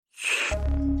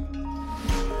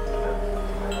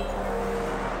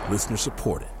Listener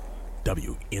supported.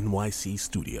 WNYC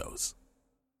Studios.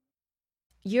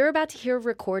 You're about to hear a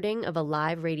recording of a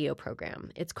live radio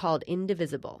program. It's called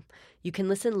Indivisible. You can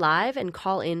listen live and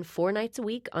call in 4 nights a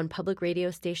week on public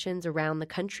radio stations around the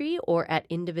country or at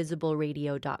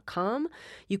indivisibleradio.com.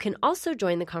 You can also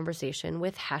join the conversation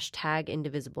with hashtag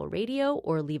IndivisibleRadio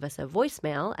or leave us a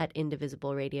voicemail at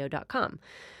indivisibleradio.com.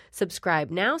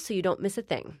 Subscribe now so you don't miss a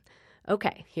thing.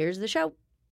 Okay, here's the show.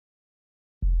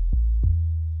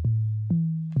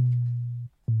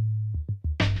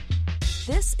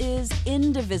 This is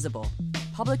Indivisible,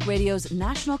 public radio's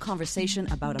national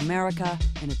conversation about America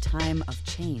in a time of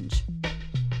change.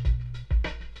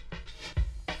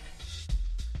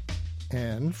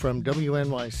 And from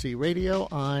WNYC Radio,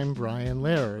 I'm Brian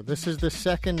Lehrer. This is the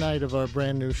second night of our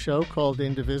brand new show called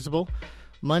Indivisible.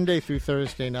 Monday through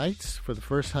Thursday nights for the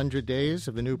first 100 days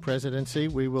of the new presidency.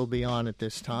 We will be on at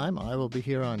this time. I will be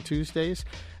here on Tuesdays,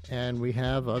 and we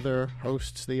have other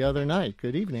hosts the other night.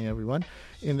 Good evening, everyone.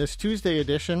 In this Tuesday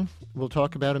edition, we'll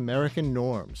talk about American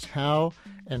norms. How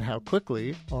and how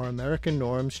quickly are American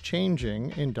norms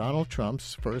changing in Donald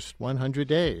Trump's first 100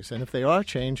 days? And if they are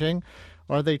changing,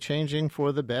 are they changing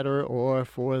for the better or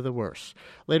for the worse?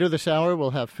 Later this hour,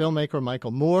 we'll have filmmaker Michael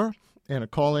Moore and a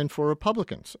call-in for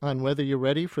Republicans on whether you're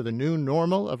ready for the new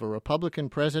normal of a Republican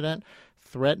president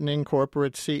threatening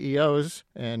corporate CEOs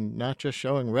and not just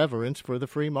showing reverence for the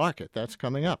free market. That's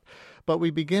coming up. But we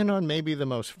begin on maybe the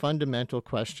most fundamental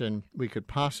question we could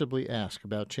possibly ask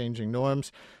about changing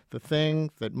norms, the thing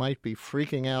that might be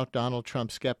freaking out Donald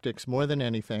Trump skeptics more than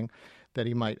anything, that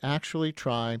he might actually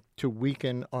try to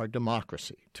weaken our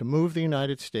democracy, to move the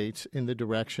United States in the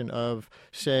direction of,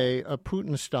 say, a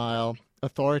Putin-style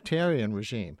authoritarian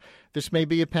regime. This may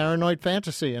be a paranoid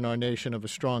fantasy in our nation of a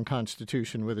strong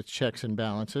constitution with its checks and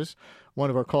balances.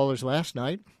 One of our callers last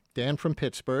night, Dan from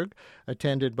Pittsburgh,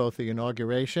 attended both the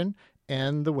inauguration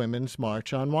and the Women's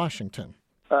March on Washington.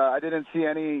 I didn't see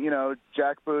any,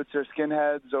 jackboots or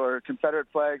skinheads or Confederate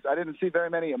flags. I didn't see very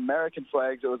many American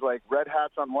flags. It was like red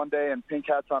hats on one day and pink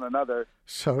hats on another.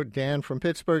 So Dan from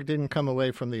Pittsburgh didn't come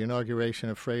away from the inauguration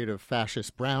afraid of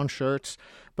fascist brown shirts,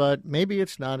 but maybe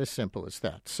it's not as simple as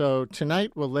that. So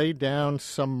tonight we'll lay down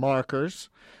some markers,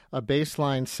 a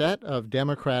baseline set of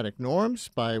democratic norms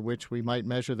by which we might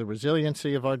measure the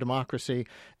resiliency of our democracy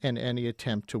and any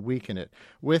attempt to weaken it.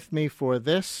 With me for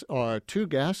this are two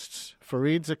guests,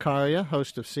 Fareed Zakaria,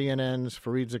 host of CNN's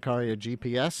Fareed Zakaria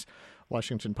GPS,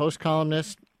 Washington Post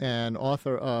columnist, and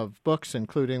author of books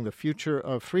including The Future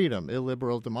of Freedom,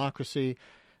 Illiberal Democracy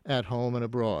at Home and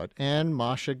Abroad, and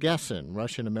Masha Gessen,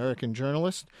 Russian-American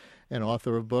journalist and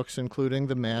author of books including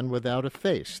The Man Without a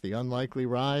Face, The Unlikely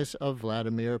Rise of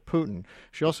Vladimir Putin.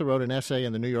 She also wrote an essay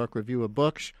in the New York Review of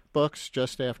Books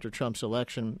just after Trump's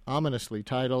election, ominously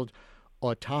titled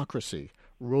Autocracy,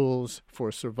 Rules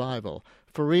for Survival.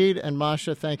 Fareed and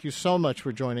Masha, thank you so much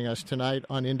for joining us tonight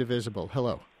on Indivisible.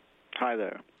 Hello. Hi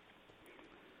there.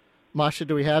 Masha,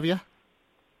 do we have you?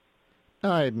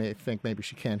 I may think maybe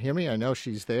she can't hear me. I know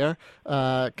she's there.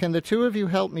 Can the two of you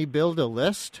help me build a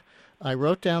list? I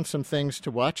wrote down some things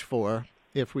to watch for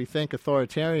if we think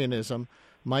authoritarianism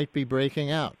might be breaking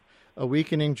out. A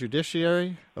weakening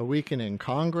judiciary, a weakening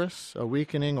Congress, a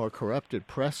weakening or corrupted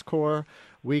press corps,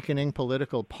 weakening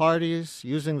political parties,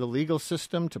 using the legal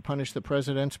system to punish the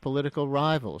president's political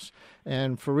rivals.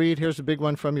 And Fareed, here's a big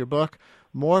one from your book,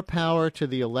 more power to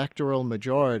the electoral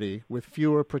majority with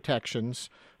fewer protections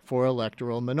for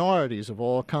electoral minorities of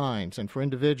all kinds and for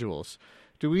individuals.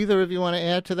 Do either of you want to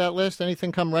add to that list?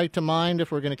 Anything come right to mind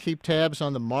if we're going to keep tabs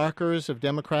on the markers of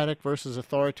democratic versus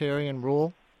authoritarian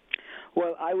rule?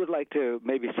 Well, I would like to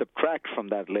maybe subtract from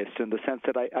that list in the sense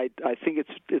that I think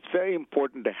it's very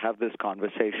important to have this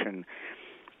conversation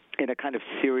in a kind of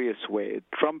serious way.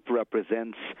 Trump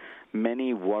represents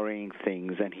many worrying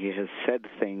things, and he has said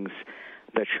things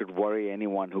that should worry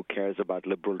anyone who cares about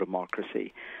liberal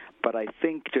democracy. But I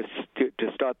think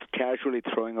to start casually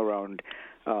throwing around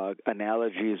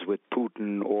analogies with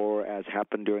Putin or, as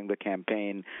happened during the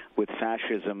campaign, with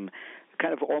fascism,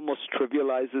 kind of almost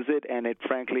trivializes it, and it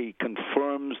frankly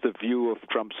confirms the view of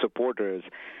Trump's supporters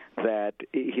that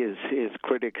his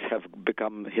critics have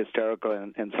become hysterical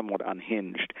and somewhat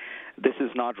unhinged. This is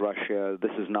not Russia.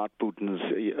 This is not Putin's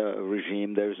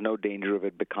regime. There's no danger of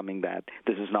it becoming that.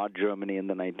 This is not Germany in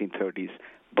the 1930s.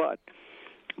 But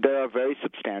there are very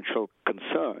substantial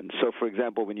concerns. So, for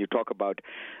example, when you talk about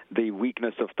the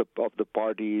weakness of the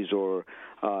parties or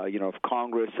of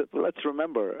Congress, let's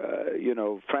remember,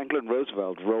 Franklin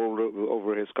Roosevelt rolled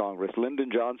over his Congress.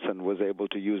 Lyndon Johnson was able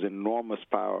to use enormous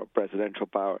power, presidential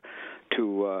power,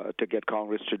 to get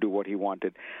Congress to do what he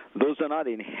wanted. Those are not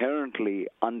inherently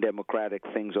undemocratic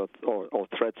things or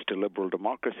threats to liberal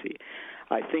democracy.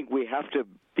 I think we have to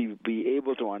be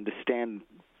able to understand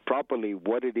properly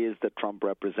what it is that Trump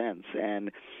represents.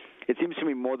 And it seems to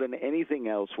me more than anything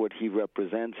else what he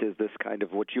represents is this kind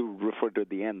of what you referred to at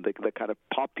the end, the kind of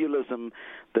populism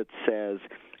that says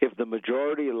if the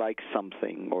majority likes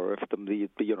something or if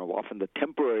often the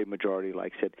temporary majority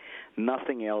likes it,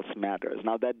 nothing else matters.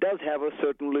 Now, that does have a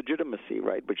certain legitimacy,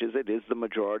 right, which is it is the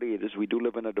majority. It is we do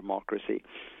live in a democracy,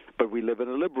 but we live in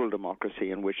a liberal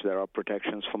democracy in which there are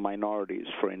protections for minorities,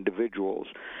 for individuals,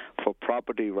 for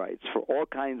property rights, for all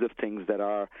kinds of things that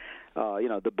are,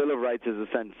 the Bill of Rights is a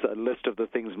list of the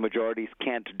things majorities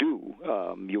can't do.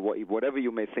 Whatever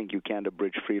you may think, you can't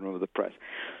abridge freedom of the press.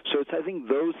 So it's, I think,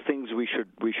 those things we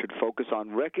should focus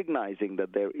on, recognizing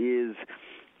that there is,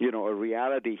 a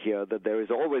reality here, that there has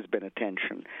always been a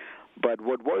tension. But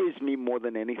what worries me more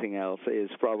than anything else is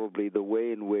probably the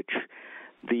way in which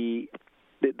the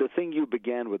thing you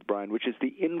began with, Brian, which is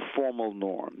the informal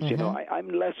norms. Mm-hmm. I'm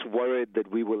less worried that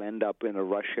we will end up in a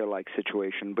Russia-like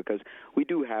situation because we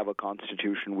do have a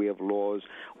constitution, we have laws,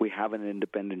 we have an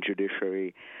independent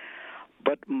judiciary.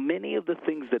 But many of the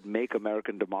things that make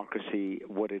American democracy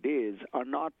what it is are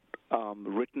not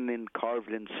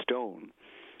carved in stone.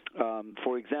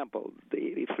 For example,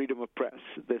 the freedom of press.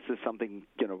 This is something,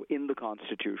 in the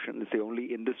Constitution. It's the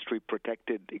only industry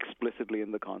protected explicitly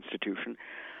in the Constitution.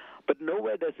 But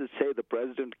nowhere does it say the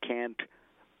president can't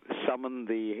summon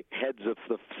the heads of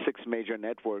the 6 major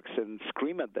networks and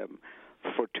scream at them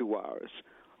for 2 hours,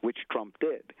 which Trump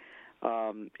did.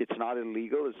 It's not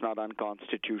illegal. It's not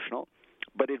unconstitutional.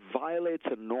 But it violates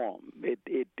a norm. It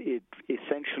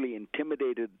essentially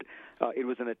intimidated. It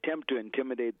was an attempt to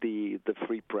intimidate the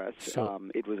free press.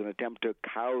 It was an attempt to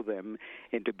cow them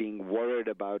into being worried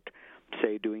about,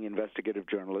 say, doing investigative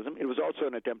journalism. It was also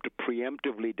an attempt to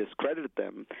preemptively discredit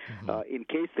them in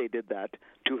case they did that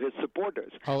to his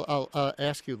supporters. I'll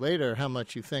ask you later how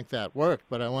much you think that worked,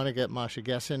 but I want to get Masha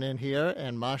Gessen in here.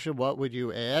 And Masha, what would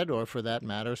you add or, for that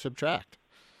matter, subtract?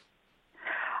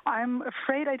 I'm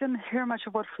afraid I didn't hear much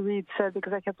of what Fareed said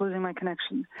because I kept losing my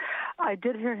connection. I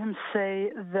did hear him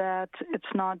say that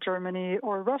it's not Germany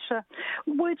or Russia,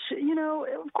 which,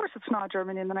 of course it's not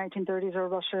Germany in the 1930s or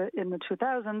Russia in the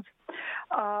 2000s,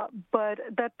 but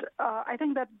I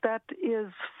think that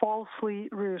is falsely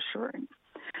reassuring.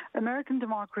 American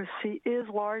democracy is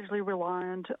largely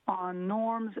reliant on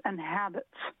norms and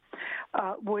habits,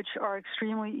 which are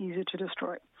extremely easy to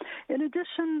destroy. In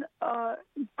addition,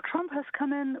 Trump has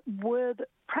come in with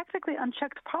practically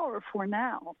unchecked power for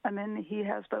now. I mean, he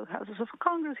has both houses of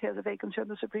Congress, he has a vacancy on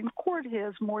the Supreme Court, he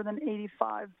has more than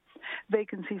 85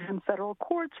 vacancies in federal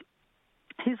courts.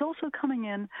 He's also coming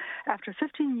in after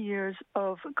 15 years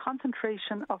of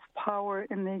concentration of power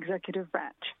in the executive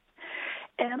branch.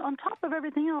 And on top of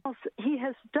everything else, he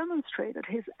has demonstrated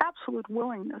his absolute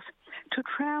willingness to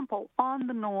trample on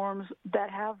the norms that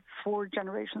have for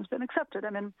generations been accepted. I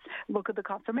mean, look at the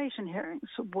confirmation hearings,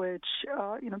 which,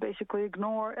 basically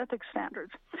ignore ethics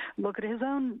standards. Look at his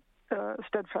own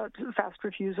steadfast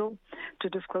refusal to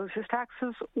disclose his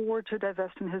taxes or to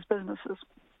divest in his businesses.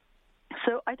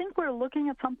 So I think we're looking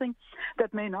at something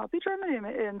that may not be Germany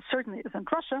and certainly isn't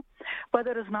Russia, but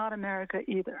that is not America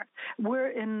either. We're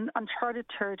in uncharted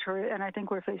territory, and I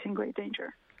think we're facing great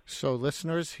danger. So,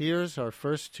 listeners, here's our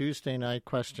first Tuesday night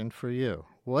question for you.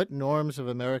 What norms of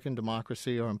American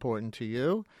democracy are important to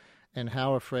you, and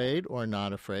how afraid or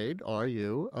not afraid are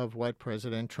you of what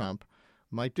President Trump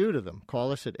might do to them?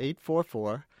 Call us at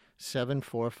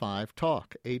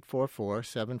 844-745-TALK,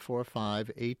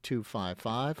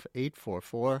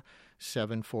 844-745-8255,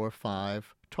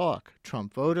 844-745-TALK.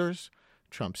 Trump voters,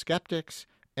 Trump skeptics,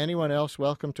 anyone else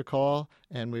welcome to call,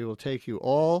 and we will take you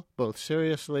all, both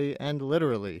seriously and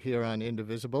literally, here on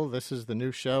Indivisible. This is the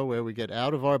new show where we get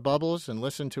out of our bubbles and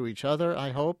listen to each other,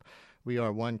 I hope. We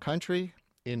are one country,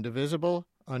 indivisible,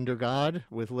 under God,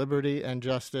 with liberty and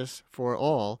justice for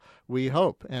all, we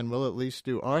hope, and we'll at least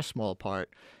do our small part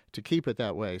to keep it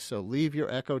that way. So leave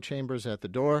your echo chambers at the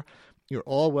door. You're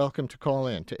all welcome to call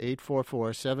in to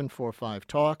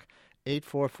 844-745-TALK,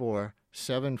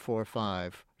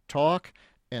 844-745-TALK.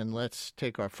 And let's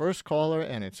take our first caller,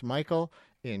 and it's Michael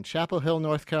in Chapel Hill,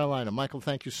 North Carolina. Michael,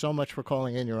 thank you so much for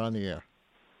calling in. You're on the air.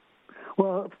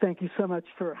 Well, thank you so much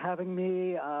for having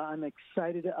me. I'm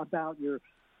excited about your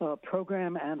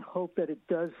program and hope that it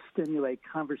does stimulate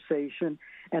conversation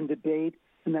and debate,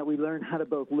 and that we learn how to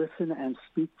both listen and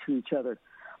speak to each other.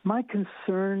 My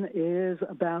concern is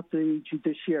about the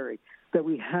judiciary, that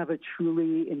we have a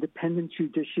truly independent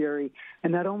judiciary,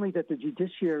 and not only that the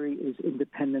judiciary is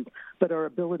independent, but our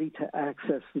ability to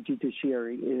access the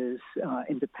judiciary is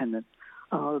independent.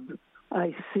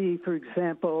 I see, for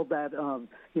example, that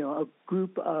a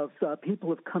group of people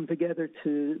have come together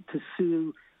to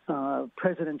sue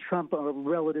President Trump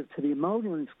relative to the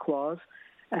Emoluments Clause,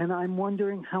 and I'm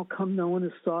wondering how come no one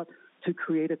has thought to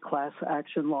create a class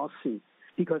action lawsuit.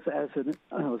 Because as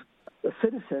a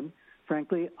citizen,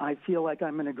 frankly, I feel like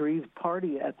I'm an aggrieved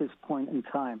party at this point in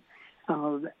time.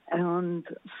 And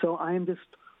so I am just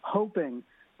hoping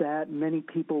that many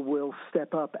people will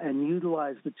step up and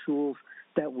utilize the tools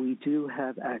that we do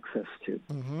have access to.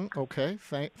 Mm-hmm. Okay.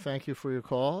 Thank you for your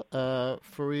call.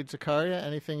 Fareed Zakaria,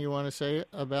 anything you want to say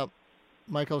about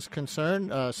Michael's concern?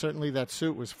 Certainly that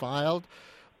suit was filed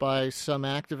by some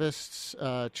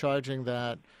activists charging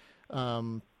that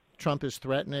Trump is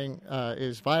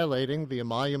violating the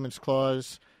Emoluments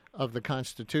Clause of the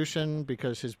Constitution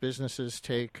because his businesses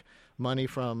take money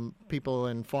from people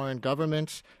in foreign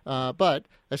governments. But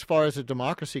as far as a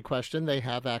democracy question, they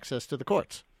have access to the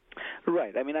courts.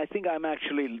 Right. I mean, I think I'm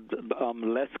actually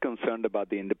less concerned about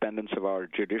the independence of our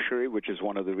judiciary, which is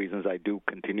one of the reasons I do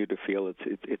continue to feel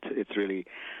it's really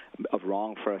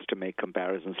wrong for us to make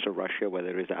comparisons to Russia, where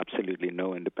there is absolutely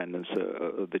no independence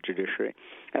of the judiciary.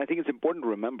 And I think it's important to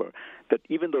remember that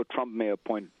even though Trump may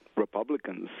appoint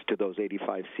Republicans to those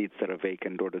 85 seats that are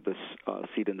vacant or to this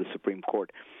seat in the Supreme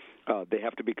Court, they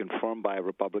have to be confirmed by a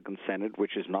Republican Senate,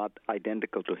 which is not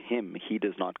identical to him. He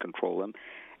does not control them.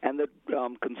 And that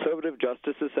conservative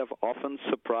justices have often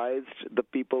surprised the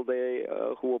people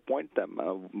who appoint them.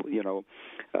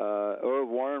 Irv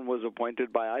Warren was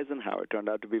appointed by Eisenhower, turned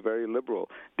out to be very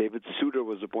liberal. David Souter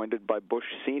was appointed by Bush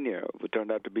Sr., who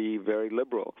turned out to be very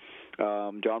liberal.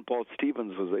 John Paul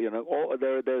Stevens was,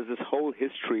 there's this whole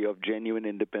history of genuine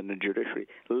independent judiciary.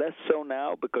 Less so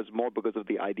now because of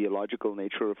the ideological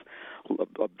nature of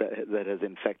that has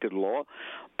infected law.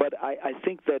 But I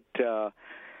think that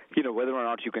whether or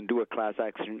not you can do a class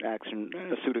action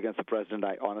suit against the president,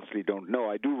 I honestly don't know.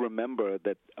 I do remember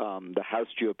that the House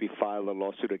GOP filed a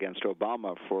lawsuit against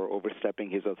Obama for overstepping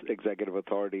his executive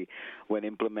authority when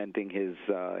implementing his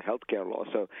health care law.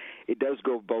 So it does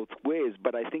go both ways.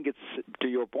 But I think it's, to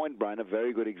your point, Brian, a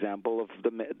very good example of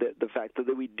the fact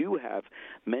that we do have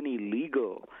many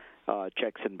legal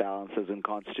checks and balances and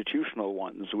constitutional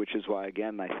ones, which is why,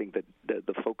 again, I think that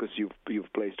the focus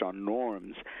you've placed on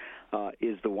norms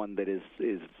is the one that is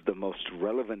the most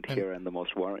relevant here and the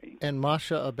most worrying. And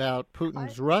Masha, about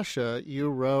Putin's Russia, you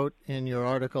wrote in your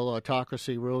article,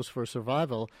 Autocracy Rules for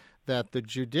Survival, that the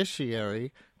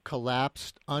judiciary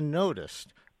collapsed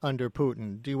unnoticed under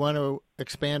Putin. Do you want to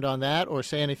expand on that or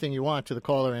say anything you want to the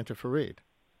caller and to Fareed?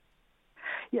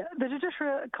 Yeah, the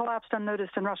judiciary collapsed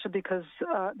unnoticed in Russia because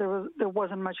there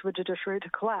wasn't much of a judiciary to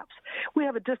collapse. We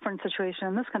have a different situation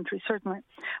in this country, certainly.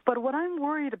 But what I'm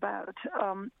worried about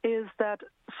is that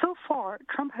so far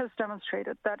Trump has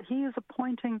demonstrated that he is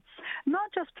appointing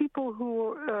not just people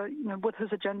who, with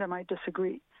whose agenda might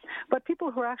disagree, but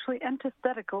people who are actually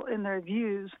antithetical in their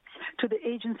views to the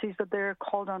agencies that they're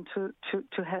called on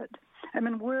to head. I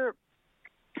mean, we're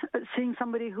seeing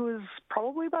somebody who is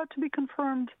probably about to be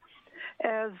confirmed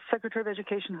as Secretary of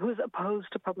Education who is opposed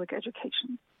to public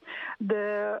education.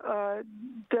 The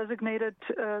designated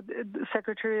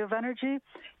Secretary of Energy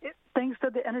thinks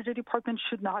that the Energy Department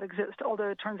should not exist, although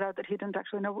it turns out that he didn't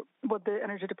actually know what the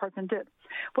Energy Department did.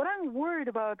 What I'm worried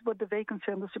about with the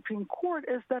vacancy on the Supreme Court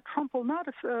is that Trump will not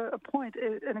appoint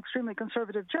an extremely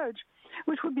conservative judge,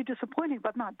 which would be disappointing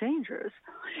but not dangerous.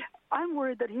 I'm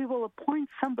worried that he will appoint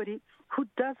somebody who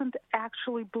doesn't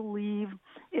actually believe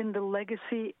in the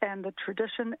legacy and the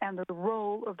tradition and the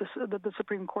role of that the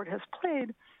Supreme Court has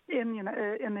played in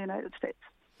the United States.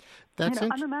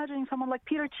 I'm imagining someone like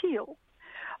Peter Thiel,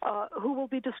 who will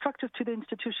be destructive to the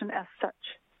institution as such.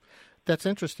 That's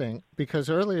interesting because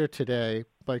earlier today,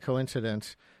 by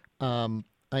coincidence, I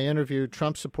interviewed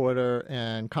Trump supporter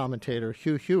and commentator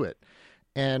Hugh Hewitt.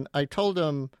 And I told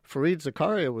him Fareed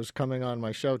Zakaria was coming on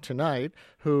my show tonight,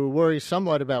 who worries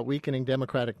somewhat about weakening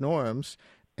democratic norms.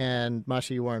 And,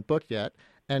 Masha, you weren't booked yet.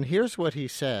 And here's what he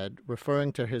said,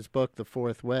 referring to his book, The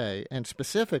Fourth Way, and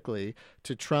specifically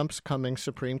to Trump's coming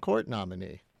Supreme Court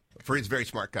nominee. Fareed's a very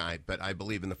smart guy, but I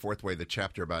believe in the fourth way, the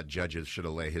chapter about judges should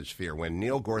allay his fear. When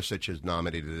Neil Gorsuch is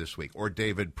nominated this week, or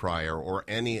David Pryor, or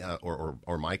any,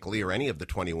 or Mike Lee, or any of the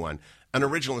 21, an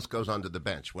originalist goes onto the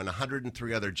bench. When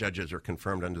 103 other judges are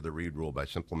confirmed under the Reed rule by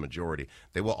simple majority,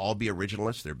 they will all be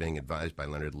originalists. They're being advised by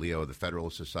Leonard Leo of the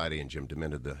Federalist Society and Jim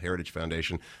DeMint of the Heritage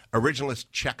Foundation. Originalists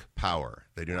check power.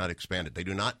 They do not expand it. They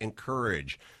do not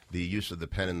encourage the use of the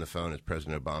pen and the phone as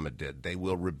President Obama did. They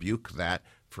will rebuke that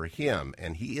for him,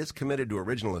 and he is committed to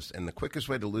originalists, and the quickest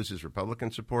way to lose his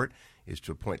Republican support is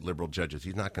to appoint liberal judges.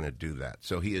 He's not going to do that.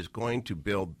 So he is going to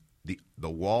build the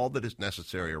wall that is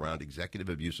necessary around executive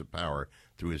abuse of power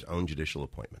through his own judicial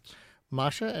appointments.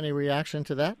 Masha, any reaction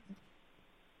to that?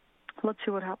 Let's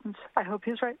see what happens. I hope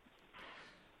he's right.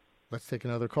 Let's take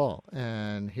another call.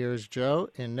 And here's Joe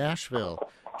in Nashville.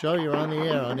 Joe, you're on the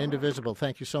air on Indivisible.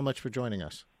 Thank you so much for joining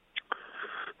us.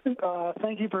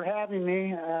 Thank you for having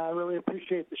me. I really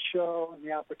appreciate the show and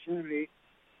the opportunity.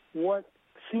 What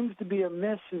seems to be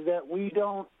amiss is that we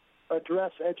don't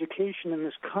address education in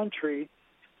this country,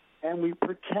 and we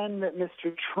pretend that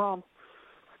Mr. Trump,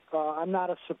 I'm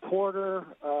not a supporter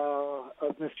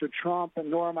of Mr. Trump, and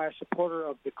nor am I a supporter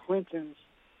of the Clintons,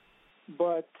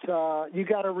 but you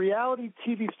got a reality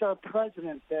TV star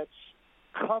president that's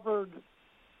covered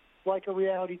like a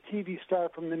reality TV star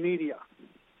from the media.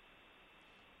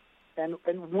 And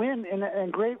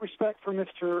great respect for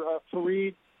Mr.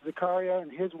 Fareed Zakaria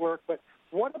and his work, but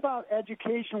what about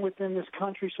education within this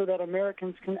country so that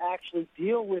Americans can actually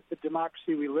deal with the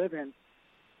democracy we live in?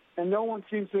 And no one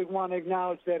seems to want to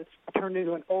acknowledge that it's turned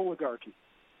into an oligarchy.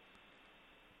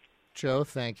 Joe,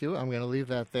 thank you. I'm going to leave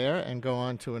that there and go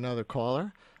on to another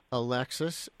caller,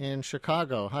 Alexis in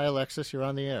Chicago. Hi, Alexis. You're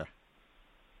on the air.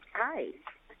 Hi.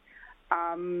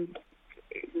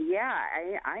 Yeah,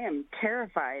 I am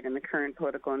terrified in the current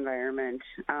political environment.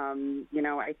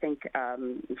 I think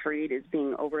Fareed is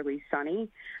being overly sunny,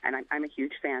 and I'm a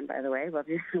huge fan, by the way. Love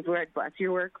your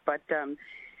work. But, Trump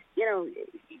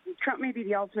may be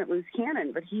the ultimate loose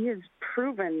cannon, but he has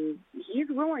proven he's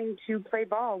willing to play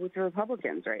ball with the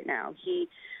Republicans right now.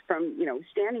 From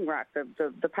Standing Rock,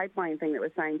 the pipeline thing that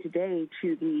was signed today,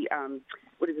 to the,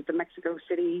 the Mexico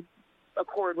City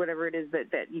Accord, whatever it is,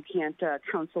 that you can't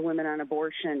counsel women on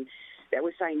abortion, that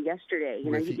was signed yesterday.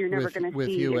 You're never going to see with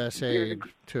U.S. aid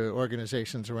to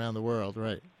organizations around the world,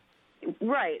 right?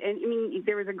 Right, and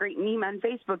there was a great meme on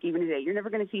Facebook even today. You're never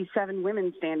going to see 7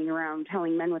 women standing around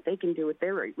telling men what they can do with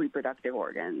their reproductive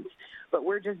organs, but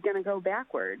we're just going to go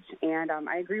backwards. And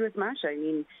I agree with Masha. I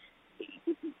mean,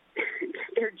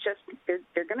 they're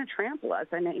going to trample us,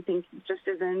 and I think just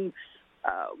as in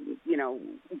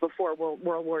before World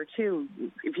War II,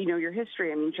 if you know your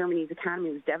history, I mean, Germany's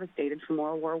economy was devastated from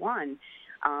World War I,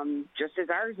 just as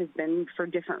ours has been for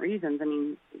different reasons. I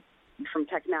mean, from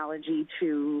technology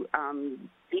to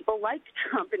people like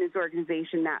Trump and his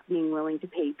organization not being willing to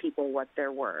pay people what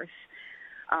they're worth.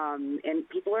 And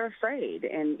people are afraid,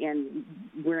 and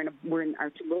we're in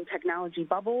our little technology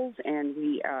bubbles, and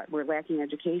we're lacking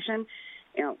education.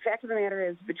 Fact of the matter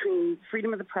is, between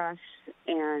freedom of the press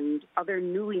and other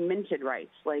newly minted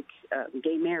rights like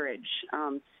gay marriage,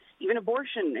 even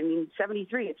abortion,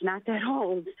 73, it's not that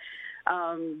old.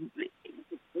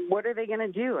 What are they going to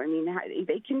do? I mean,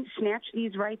 they can snatch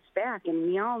these rights back, and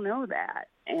we all know that,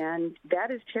 and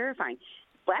that is terrifying.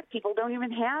 Black people don't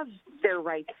even have their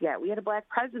rights yet. We had a black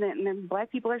president, and then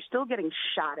black people are still getting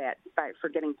shot at for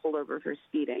getting pulled over for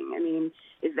speeding. I mean,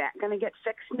 is that going to get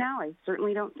fixed now? I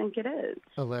certainly don't think it is.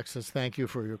 Alexis, thank you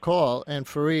for your call. And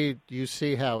Fareed, you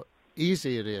see how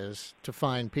easy it is to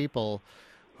find people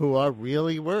who are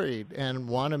really worried and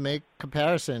want to make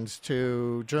comparisons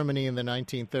to Germany in the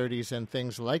 1930s and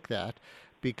things like that,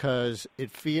 because it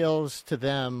feels to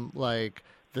them like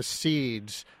the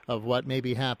seeds of what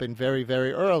maybe happened very,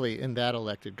 very early in that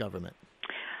elected government.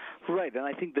 Right, and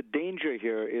I think the danger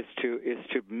here is to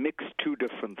mix two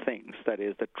different things. That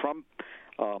is, that Trump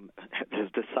has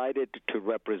decided to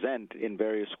represent in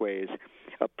various ways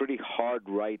a pretty hard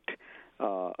right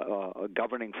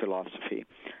governing philosophy,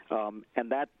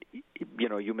 and that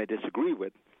you may disagree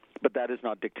with, but that is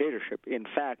not dictatorship. In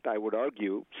fact, I would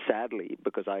argue, sadly,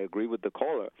 because I agree with the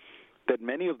caller, that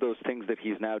many of those things that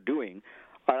he's now doing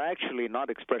are actually not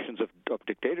expressions of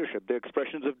dictatorship. They're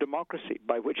expressions of democracy,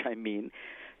 by which I mean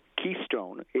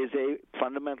Keystone is a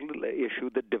fundamental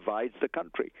issue that divides the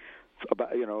country.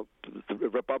 The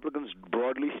Republicans,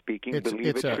 broadly speaking,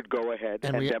 believe it should go ahead,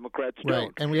 and Democrats don't.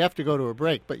 Right, and we have to go to a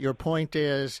break. But your point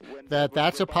is that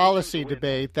that's a policy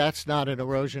debate. That's not an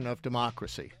erosion of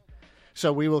democracy.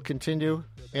 So we will continue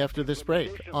after this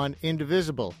break on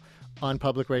Indivisible on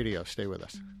Public Radio. Stay with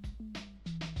us.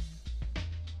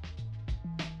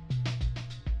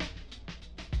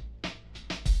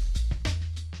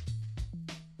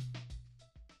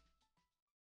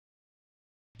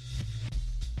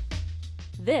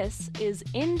 This is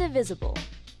Indivisible.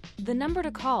 The number to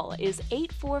call is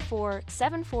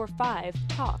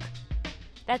 844-745-TALK.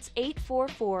 That's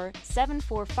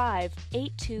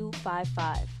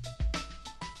 844-745-8255.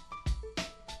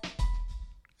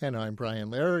 And I'm Brian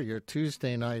Lehrer, your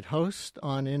Tuesday night host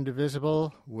on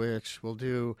Indivisible, which we'll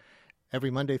do every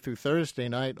Monday through Thursday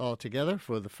night altogether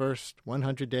for the first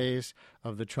 100 days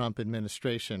of the Trump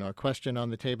administration. Our question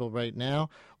on the table right now: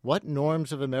 what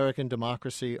norms of American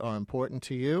democracy are important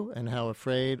to you, and how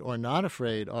afraid or not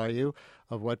afraid are you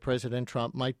of what President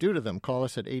Trump might do to them? Call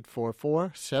us at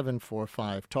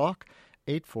 844-745-TALK,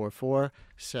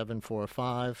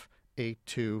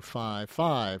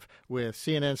 844-745-8255, with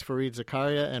CNN's Fareed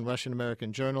Zakaria and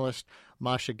Russian-American journalist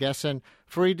Masha Gessen.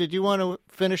 Fareed, did you want to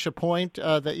finish a point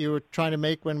that you were trying to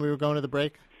make when we were going to the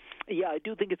break? Yeah, I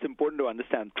do think it's important to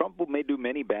understand Trump may do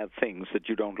many bad things that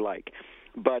you don't like.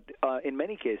 But in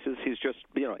many cases, he's just,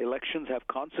 elections have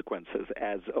consequences,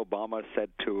 as Obama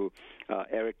said to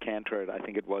Eric Cantor, I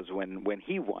think it was when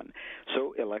he won.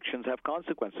 So elections have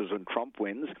consequences. When Trump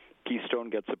wins, Keystone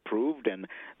gets approved, and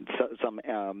some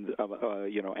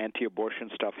anti-abortion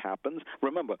stuff happens.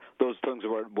 Remember, those things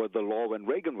were the law when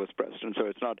Reagan was president. So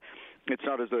it's not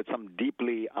as though it's some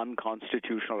deeply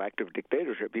unconstitutional act of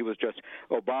dictatorship. He was just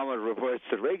Obama reversed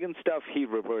the Reagan stuff, he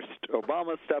reversed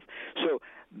Obama stuff. So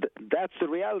that's the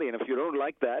reality. And if you don't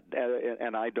like that,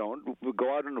 and I don't,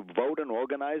 go out and vote and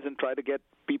organize and try to get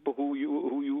people who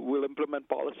you will implement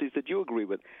policies that you agree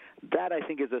with. That, I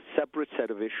think, is a separate set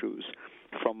of issues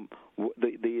from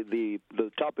the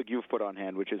topic you've put on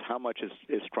hand, which is how much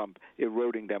is Trump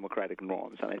eroding democratic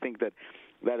norms. And I think that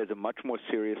is a much more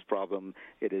serious problem.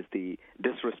 It is the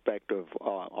disrespect of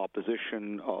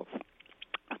opposition, of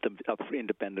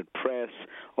independent press,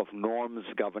 of norms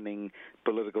governing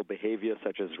political behavior,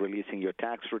 such as releasing your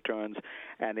tax returns,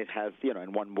 and it has,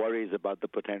 and one worries about the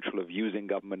potential of using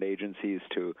government agencies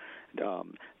to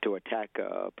attack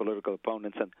political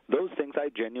opponents, and those things I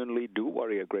genuinely do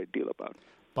worry a great deal about.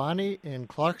 Bonnie in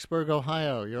Clarksburg,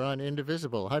 Ohio, you're on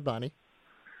Indivisible. Hi, Bonnie.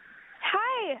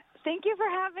 Hi, thank you for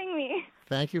having me.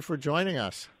 Thank you for joining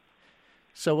us.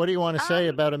 So what do you want to say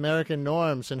about American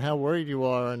norms and how worried you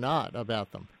are or not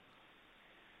about them?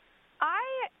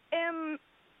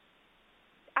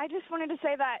 I just wanted to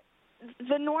say that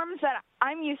the norms that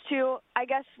I'm used to, I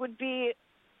guess, would be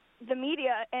the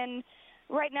media. And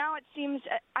right now it seems,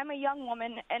 I'm a young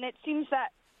woman, and it seems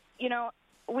that,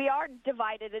 we are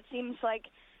divided. It seems like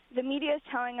the media is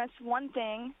telling us one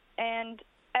thing, and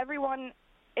everyone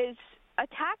is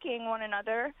attacking one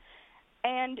another.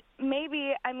 And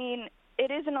maybe,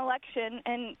 it is an election,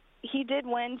 and he did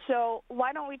win, so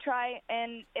why don't we try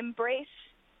and embrace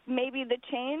maybe the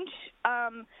change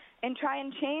and try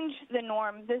and change the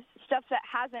norm, this stuff that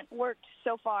hasn't worked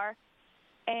so far,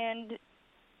 and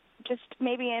just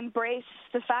maybe embrace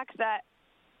the fact that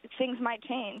things might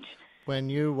change. When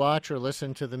you watch or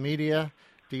listen to the media,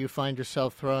 do you find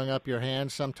yourself throwing up your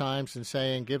hands sometimes and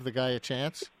saying, give the guy a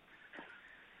chance?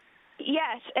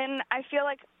 Yes, and I feel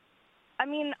like, a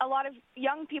lot of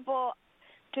young people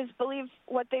just believe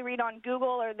what they read on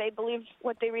Google, or they believe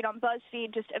what they read on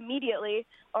BuzzFeed just immediately,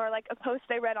 or like a post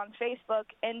they read on Facebook,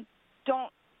 and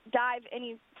don't dive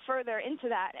any further into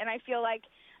that. And I feel like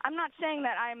I'm not saying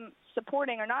that I'm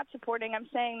supporting or not supporting. I'm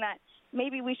saying that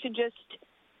maybe we should just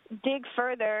dig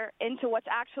further into what's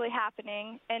actually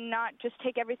happening and not just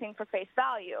take everything for face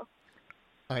value.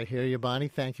 I hear you, Bonnie.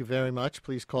 Thank you very much.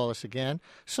 Please call us again.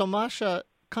 So, Masha,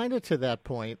 kind of to that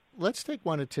point, let's take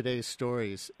one of today's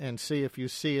stories and see if you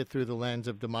see it through the lens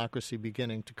of democracy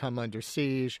beginning to come under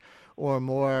siege, or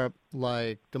more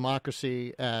like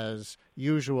democracy as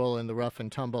usual in the rough and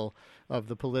tumble of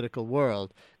the political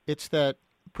world. It's that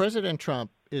President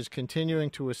Trump is continuing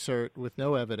to assert with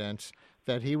no evidence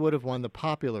that he would have won the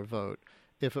popular vote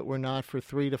if it were not for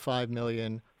 3 to 5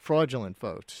 million fraudulent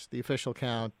votes. The official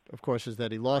count, of course, is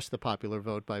that he lost the popular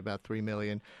vote by about 3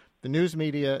 million. The news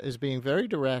media is being very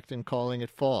direct in calling it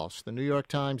false. The New York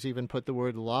Times even put the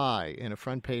word lie in a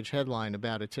front-page headline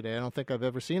about it today. I don't think I've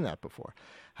ever seen that before.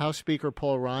 House Speaker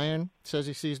Paul Ryan says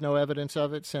he sees no evidence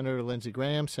of it. Senator Lindsey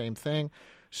Graham, same thing.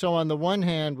 So on the one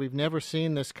hand, we've never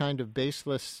seen this kind of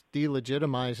baseless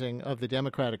delegitimizing of the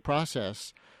democratic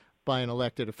process by an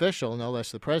elected official, no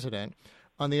less the president.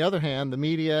 On the other hand, the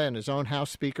media and his own House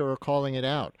Speaker are calling it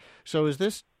out. So is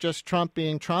this just Trump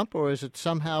being Trump, or is it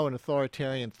somehow an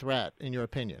authoritarian threat, in your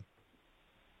opinion?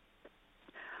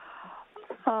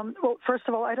 Well, first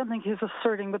of all, I don't think he's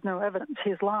asserting with no evidence.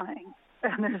 He's lying.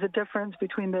 and there's a difference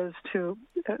between those two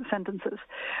sentences.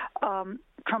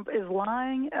 Trump is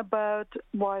lying about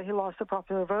why he lost the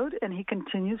popular vote, and he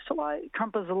continues to lie.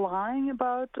 Trump is lying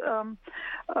about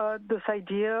this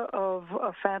idea of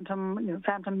a phantom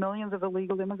millions of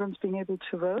illegal immigrants being able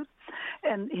to vote,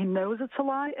 and he knows it's a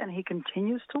lie, and he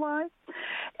continues to lie.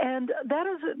 And that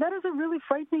is a really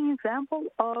frightening example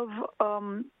of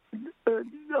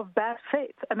bad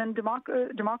faith. I mean,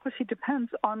 democracy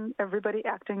depends on everybody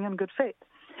acting in good faith.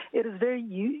 It is very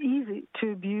easy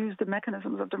to abuse the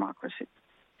mechanisms of democracy.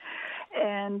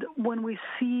 And when we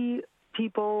see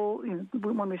people,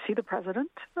 when we see the president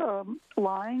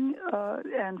lying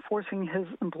and forcing his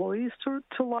employees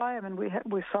to lie, I mean,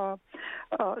 we saw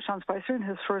Sean Spicer in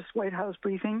his first White House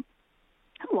briefing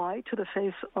lie to the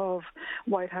face of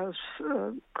White House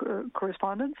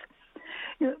correspondents.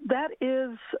 That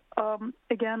is,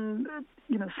 again,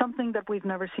 something that we've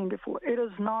never seen before. It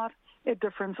is not a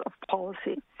difference of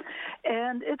policy.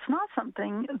 And it's not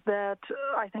something that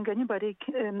I think anybody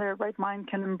in their right mind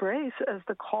can embrace, as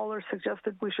the caller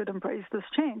suggested we should embrace this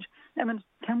change. I mean,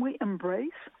 can we embrace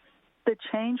the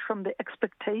change from the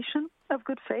expectation of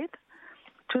good faith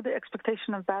to the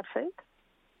expectation of bad faith?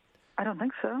 I don't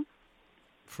think so.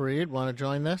 Fareed, want to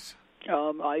join this?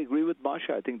 I agree with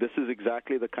Masha. I think this is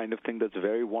exactly the kind of thing that's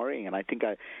very worrying, and I think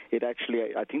I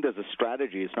think there's a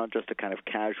strategy. It's not just a kind of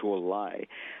casual lie.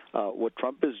 What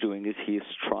Trump is doing is he's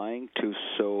trying to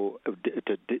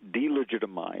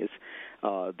delegitimize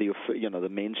the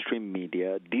mainstream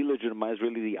media, delegitimize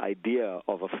really the idea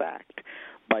of a fact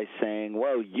by saying,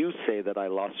 well, you say that I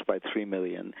lost by 3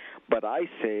 million, but I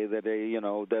say that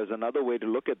there's another way to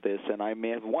look at this, and I may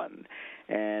have won,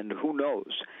 and who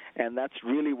knows? And that's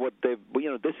really what this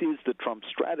is the Trump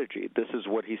strategy. This is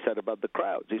what he said about the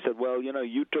crowds. He said, well,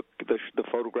 you took the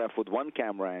photograph with one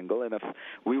camera angle, and if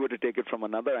we were to take it from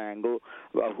another angle,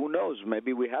 well, who knows?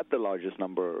 Maybe we had the largest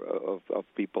number of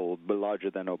people, larger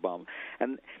than Obama.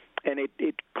 And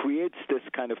it creates this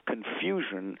kind of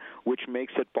confusion, which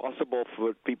makes it possible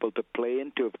for people to play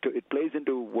into. It plays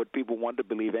into what people want to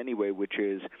believe anyway, which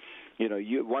is,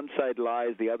 one side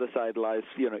lies, the other side lies.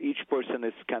 Each person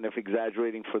is kind of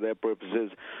exaggerating for their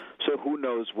purposes. So who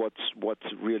knows what's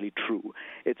really true?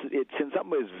 It's in some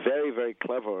ways very, very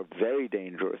clever, very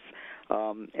dangerous.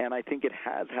 And I think it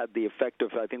has had the effect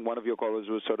of, I think one of your callers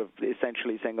was sort of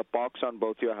essentially saying a pox on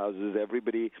both your houses.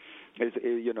 Everybody is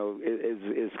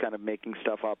kind of making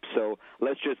stuff up. So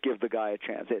let's just give the guy a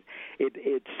chance.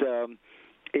 It's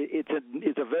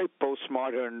a very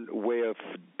postmodern way of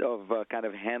kind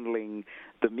of handling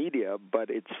the media, but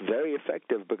it's very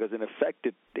effective because in effect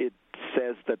it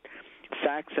says that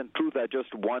facts and truth are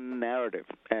just one narrative,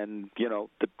 and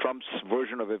the Trump's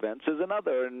version of events is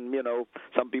another, and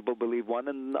some people believe one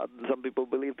and some people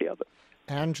believe the other.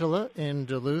 Angela in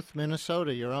Duluth,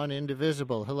 Minnesota, you're on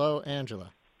Indivisible. Hello,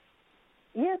 Angela.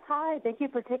 Yes, hi. Thank you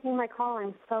for taking my call.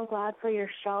 I'm so glad for your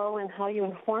show and how you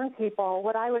inform people.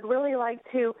 What I would really like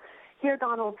to hear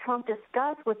Donald Trump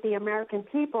discuss with the American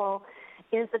people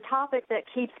is the topic that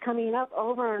keeps coming up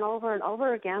over and over and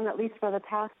over again, at least for the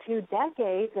past 2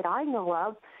 decades that I know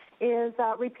of, is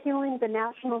repealing the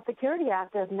National Security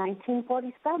Act of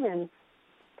 1947.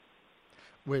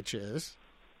 Which is?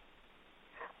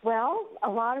 Well, a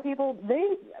lot of people,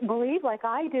 they believe, like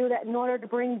I do, that in order to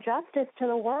bring justice to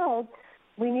the world,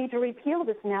 we need to repeal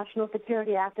this National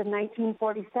Security Act of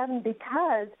 1947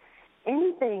 because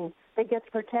anything that gets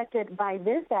protected by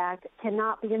this act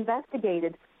cannot be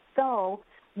investigated. So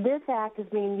this act is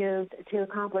being used to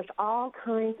accomplish all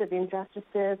kinds of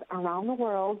injustices around the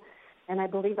world, and I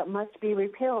believe it must be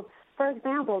repealed. For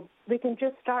example, we can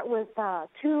just start with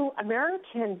 2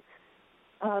 American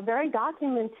very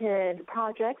documented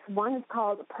projects. One is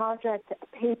called Project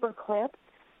Paperclip.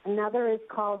 Another is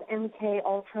called MK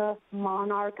Ultra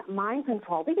Monarch Mind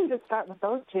Control. We can just start with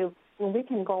those 2, and we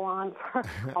can go on for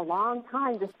a long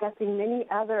time discussing many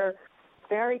other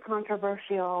very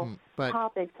controversial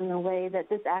topics in the way that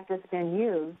this act has been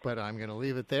used. But I'm going to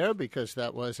leave it there because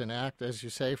that was an act, as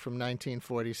you say, from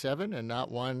 1947 and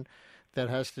not one that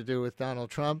has to do with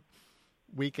Donald Trump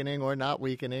weakening or not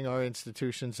weakening our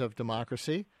institutions of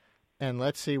democracy. And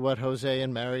let's see what Jose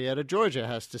in Marietta, Georgia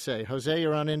has to say. Jose,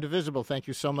 you're on Indivisible. Thank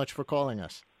you so much for calling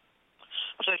us.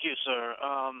 Thank you, sir.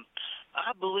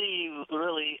 I believe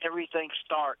really everything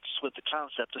starts with the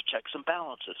concept of checks and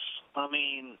balances. I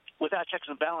mean, without checks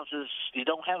and balances, you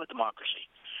don't have a democracy.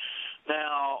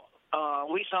 Now,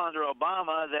 we saw under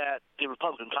Obama that the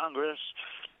Republican Congress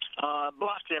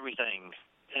blocked everything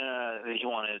that he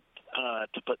wanted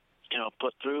to put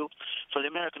through for the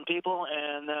American people,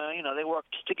 and they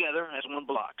worked together as one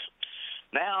bloc.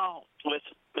 Now, with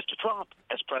Mr. Trump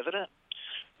as president,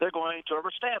 they're going to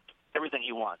rubber stamp everything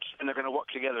he wants, and they're going to work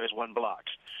together as one bloc.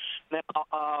 Now,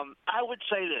 I would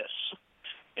say this.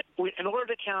 In order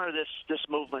to counter this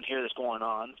movement here that's going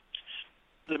on,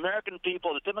 the American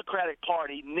people, the Democratic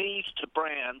Party, needs to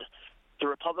brand the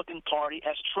Republican Party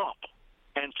as Trump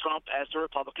and Trump as the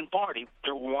Republican Party.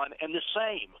 They're one and the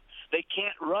same. They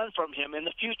can't run from him in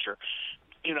the future,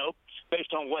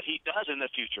 based on what he does in the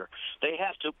future. They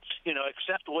have to,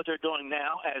 accept what they're doing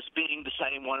now as being the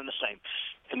same, one and the same.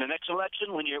 In the next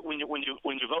election, when you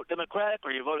vote Democratic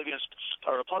or you vote against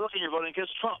a Republican, you're voting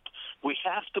against Trump. We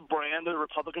have to brand the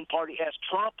Republican Party as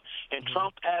Trump and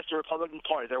Trump as the Republican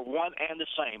Party. They're one and the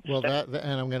same. Well,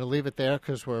 and I'm going to leave it there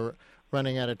because we're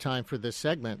running out of time for this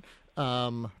segment.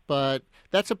 But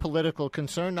that's a political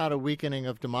concern, not a weakening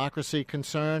of democracy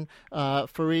concern,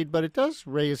 Fareed. But it does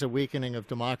raise a weakening of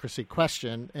democracy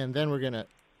question. And then we're going to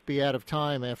be out of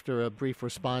time after a brief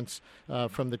response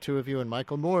from the two of you. And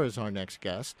Michael Moore is our next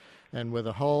guest. And with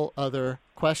a whole other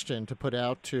question to put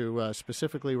out to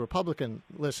specifically Republican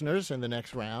listeners in the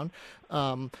next round.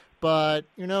 But,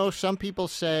 some people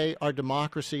say our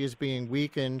democracy is being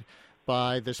weakened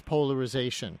by this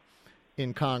polarization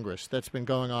in Congress that's been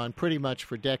going on pretty much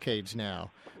for decades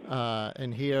now.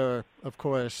 And here, of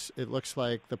course, it looks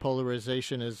like the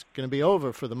polarization is going to be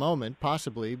over for the moment,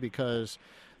 possibly because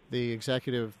the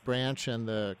executive branch and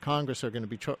the Congress are going to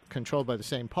be controlled by the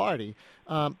same party.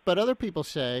 But other people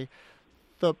say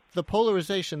the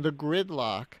polarization, the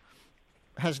gridlock,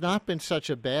 has not been such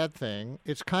a bad thing.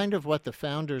 It's kind of what the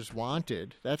founders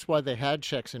wanted. That's why they had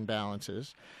checks and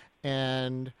balances.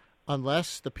 And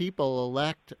unless the people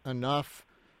elect enough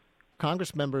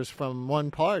Congress members from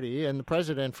one party and the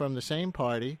president from the same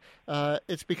party,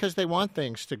 it's because they want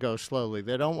things to go slowly.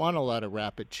 They don't want a lot of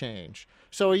rapid change.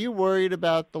 So are you worried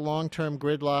about the long-term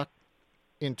gridlock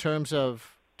in terms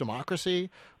of democracy,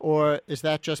 or is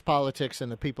that just politics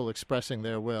and the people expressing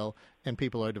their will and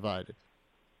people are divided?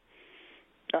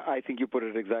 I think you put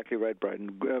it exactly right,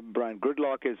 Brian.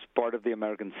 Gridlock is part of the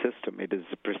American system. It is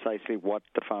precisely what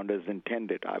the founders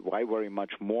intended. I worry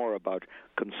much more about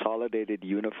consolidated,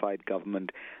 unified government,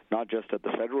 not just at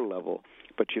the federal level,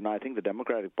 but, I think the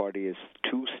Democratic Party is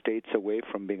 2 states away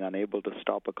from being unable to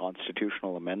stop a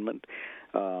constitutional amendment.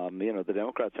 The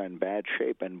Democrats are in bad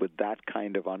shape, and with that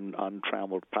kind of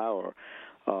untrammeled power,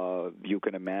 you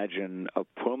can imagine a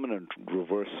permanent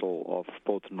reversal of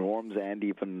both norms and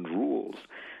even rules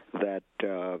that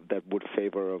would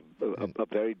favor a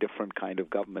very different kind of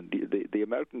government. The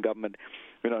American government,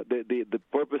 the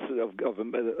purpose of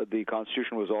the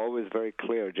Constitution was always very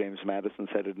clear. James Madison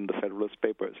said it in the Federalist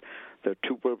Papers. There are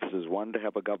 2 purposes: one, to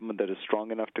have a government that is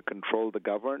strong enough to control the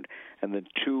governed, and then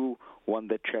 2, one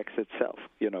that checks itself.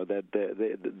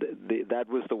 That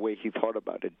was the way he thought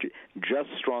about it. Just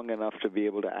strong enough to be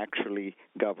able to actually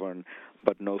govern,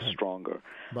 but no stronger.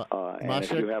 And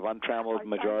if you have untrammeled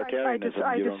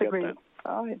majoritarianism, you don't get that.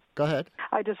 Go ahead.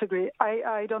 I disagree.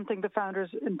 I don't think the founders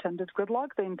intended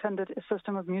gridlock. They intended a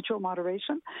system of mutual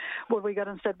moderation. What we got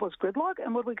instead was gridlock,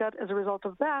 and what we got as a result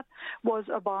of that was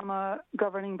Obama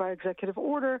governing by executive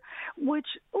order, which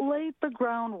laid the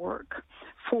groundwork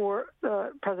for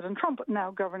President Trump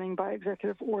now governing by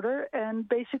executive order, and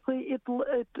basically it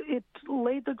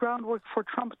laid the groundwork for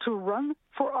Trump to run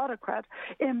for autocrat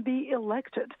and be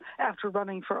elected after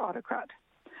running for autocrat.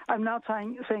 I'm not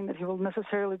saying that he will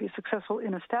necessarily be successful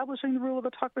in establishing the rule of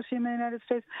autocracy in the United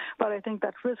States, but I think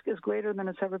that risk is greater than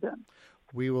it's ever been.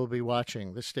 We will be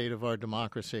watching the state of our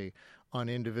democracy on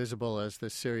Indivisible as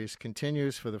this series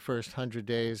continues for the first 100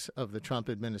 days of the Trump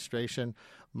administration.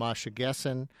 Masha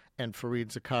Gessen and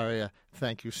Fareed Zakaria,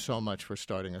 thank you so much for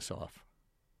starting us off.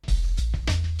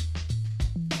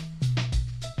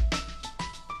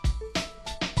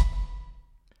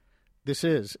 This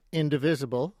is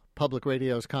Indivisible, Public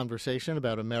Radio's conversation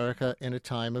about America in a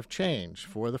time of change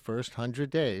for the first 100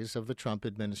 days of the Trump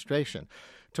administration.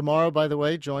 Tomorrow, by the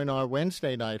way, join our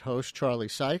Wednesday night host, Charlie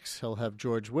Sykes. He'll have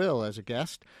George Will as a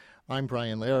guest. I'm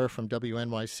Brian Lehrer from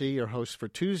WNYC, your host for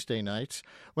Tuesday nights.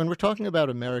 When we're talking about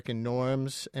American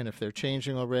norms and if they're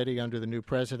changing already under the new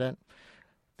president,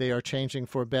 they are changing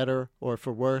for better or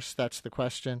for worse, that's the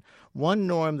question. One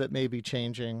norm that may be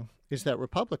changing is that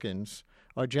Republicans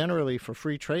are generally for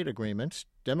free trade agreements.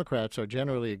 Democrats are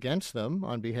generally against them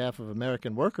on behalf of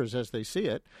American workers as they see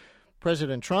it.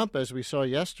 President Trump, as we saw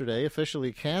yesterday,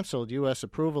 officially canceled U.S.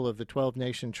 approval of the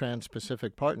 12-nation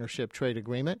Trans-Pacific Partnership Trade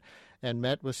Agreement and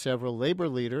met with several labor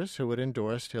leaders who had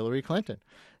endorsed Hillary Clinton.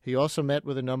 He also met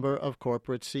with a number of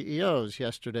corporate CEOs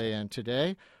yesterday and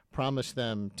today, promised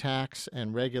them tax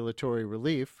and regulatory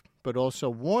relief, but also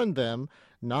warned them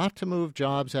not to move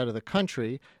jobs out of the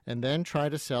country and then try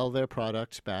to sell their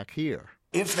products back here.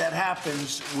 If that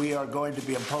happens, we are going to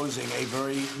be imposing a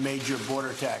very major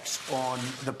border tax on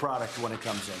the product when it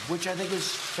comes in, which I think is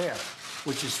fair,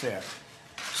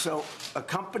 So a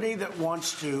company that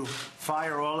wants to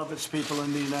fire all of its people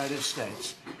in the United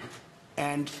States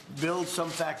and build some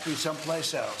factory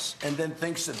someplace else and then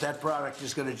thinks that that product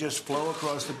is going to just flow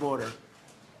across the border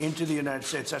into the United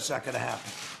States, that's not going to happen.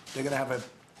 They're going to have a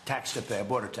tax to pay, a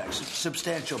border tax, a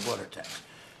substantial border tax.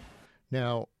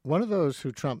 Now, one of those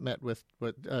who Trump met with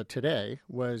today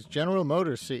was General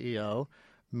Motors CEO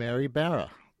Mary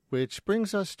Barra, which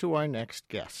brings us to our next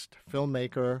guest,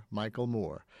 filmmaker Michael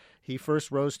Moore. He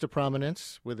first rose to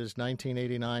prominence with his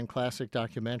 1989 classic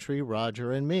documentary,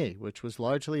 Roger and Me, which was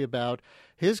largely about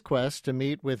his quest to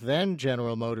meet with then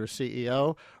General Motors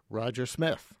CEO Roger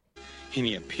Smith. And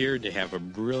he appeared to have a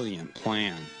brilliant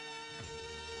plan.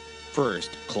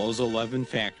 First, close 11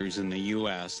 factories in the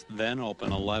U.S., then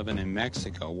open 11 in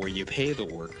Mexico, where you pay the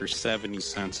workers 70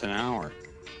 cents an hour.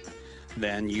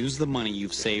 Then use the money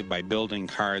you've saved by building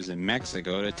cars in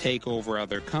Mexico to take over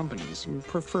other companies,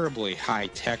 preferably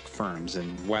high-tech firms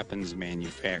and weapons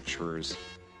manufacturers.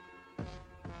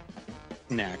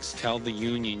 Next, tell the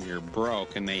union you're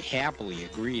broke, and they happily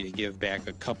agree to give back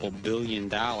a couple $2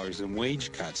 billion in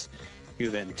wage cuts. You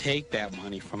then take that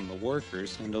money from the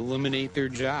workers and eliminate their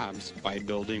jobs by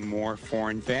building more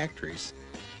foreign factories.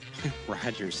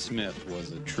 Roger Smith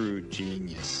was a true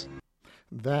genius.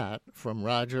 That from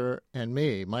Roger and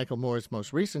Me. Michael Moore's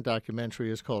most recent documentary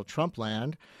is called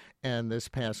Trumpland, and this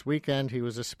past weekend he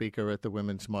was a speaker at the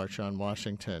Women's March on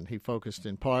Washington. He focused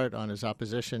in part on his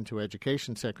opposition to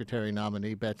Education Secretary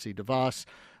nominee Betsy DeVos,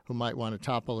 who might want to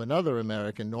topple another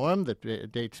American norm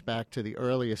that dates back to the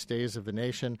earliest days of the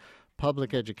nation,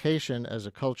 public education as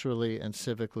a culturally and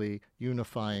civically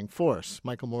unifying force.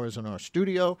 Michael Moore is in our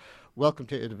studio. Welcome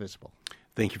to Indivisible.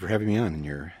 Thank you for having me on in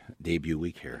your debut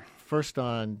week here. First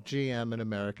on GM and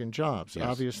American jobs. Yes.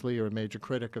 Obviously, you're a major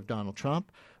critic of Donald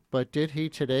Trump, but did he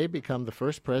today become the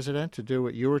first president to do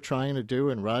what you were trying to do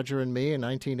in Roger and Me in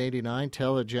 1989,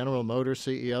 tell a General Motors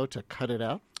CEO to cut it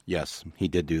out? Yes, he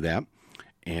did do that,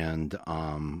 and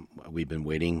we've been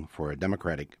waiting for a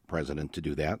Democratic president to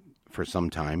do that for some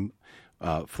time.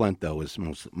 Flint, though, is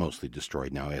mostly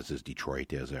destroyed now, as is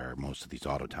Detroit, as are most of these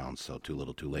auto towns, so too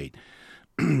little too late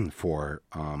for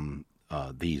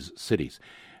these cities.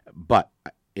 But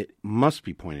it must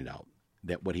be pointed out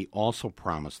that what he also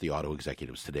promised the auto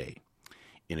executives today,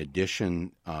 in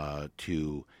addition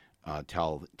to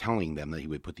telling them that he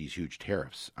would put these huge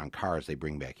tariffs on cars they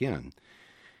bring back in,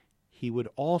 he would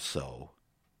also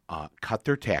cut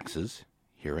their taxes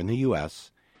here in the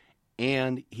U.S.,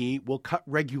 and he will cut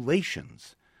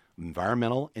regulations,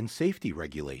 environmental and safety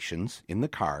regulations in the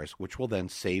cars, which will then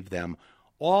save them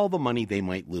all the money they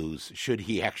might lose should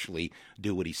he actually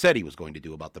do what he said he was going to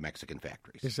do about the Mexican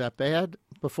factories. Is that bad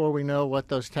before we know what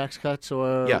those tax cuts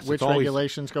or yes, which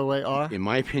regulations go away are? In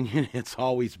my opinion, it's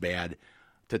always bad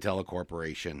to tell a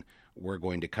corporation, we're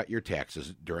going to cut your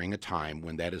taxes during a time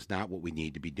when that is not what we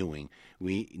need to be doing.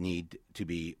 We need to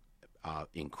be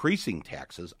increasing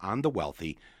taxes on the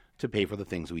wealthy to pay for the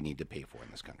things we need to pay for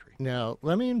in this country. Now,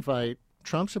 let me invite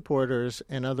Trump supporters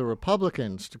and other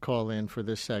Republicans to call in for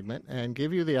this segment and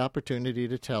give you the opportunity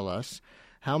to tell us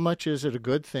how much is it a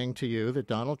good thing to you that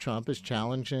Donald Trump is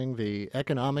challenging the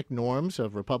economic norms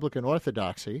of Republican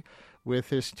orthodoxy with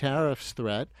his tariffs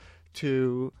threat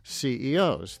to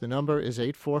CEOs. The number is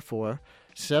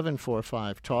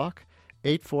 844-745-TALK,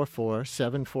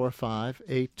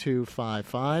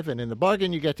 844-745-8255. And in the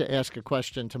bargain, you get to ask a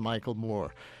question to Michael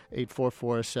Moore.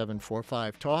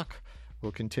 844-745-TALK.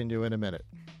 We'll continue in a minute.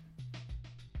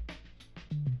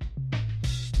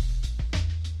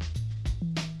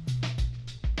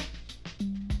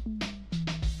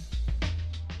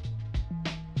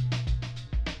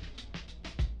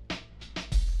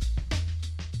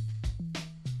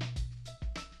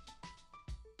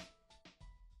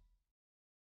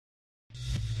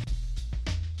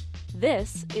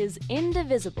 This is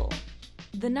Indivisible.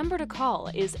 The number to call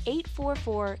is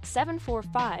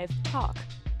 844-745-TALK.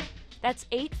 That's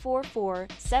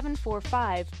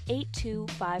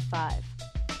 844-745-8255.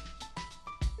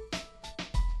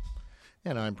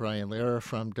 And I'm Brian Lehrer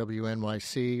from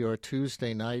WNYC, your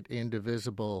Tuesday night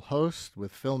Indivisible host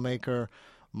with filmmaker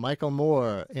Michael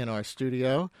Moore in our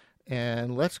studio.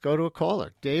 And let's go to a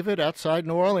caller. David, outside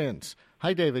New Orleans.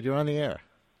 Hi, David. You're on the air.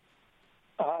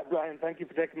 Brian, thank you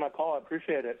for taking my call. I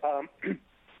appreciate it.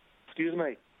 Excuse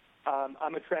me.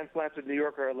 I'm a transplanted New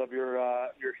Yorker. I love your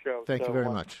show. Thank you very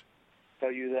much.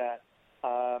 Tell you that.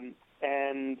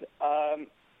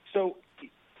 So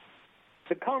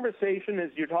the conversation is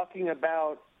you're talking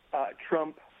about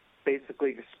Trump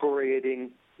basically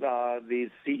excoriating these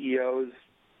CEOs.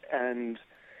 And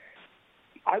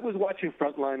I was watching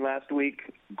Frontline last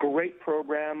week. Great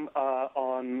program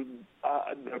on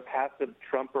the path of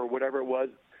Trump or whatever it was,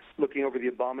 looking over the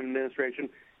Obama administration.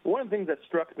 One of the things that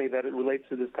struck me that it relates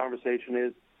to this conversation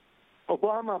is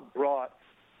Obama brought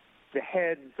the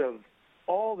heads of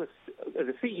all the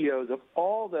CEOs of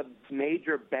all the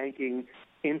major banking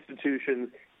institutions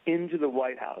into the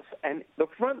White House. And the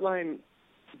Frontline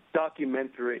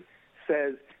documentary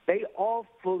says they all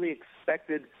fully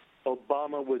expected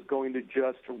Obama was going to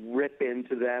just rip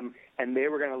into them, and they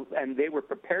were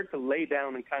prepared to lay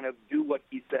down and kind of do what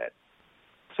he said.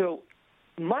 So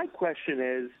my question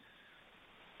is,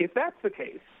 if that's the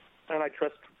case, and I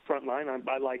trust Frontline,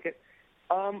 I like it,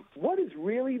 what is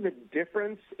really the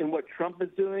difference in what Trump is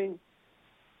doing,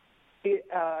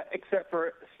 except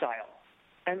for style?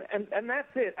 And that's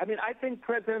it. I mean, I think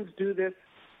presidents do this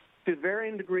to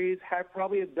varying degrees,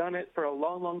 probably have done it for a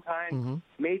long, long time. Mm-hmm.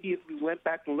 Maybe if we went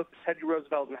back and looked at Teddy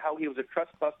Roosevelt and how he was a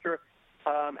trust buster,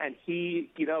 and he,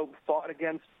 fought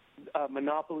against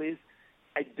monopolies,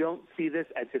 I don't see this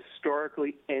as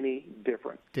historically any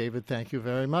different. David, thank you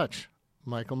very much.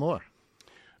 Michael Moore.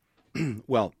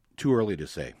 Well, too early to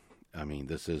say. I mean,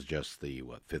 this is just the,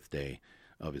 fifth day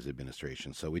of his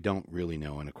administration, so we don't really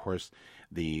know. And, of course,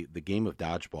 the game of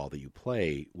dodgeball that you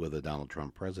play with a Donald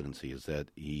Trump presidency is that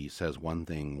he says one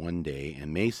thing one day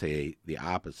and may say the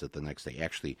opposite the next day.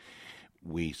 Actually,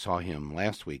 we saw him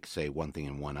last week say one thing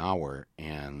in 1 hour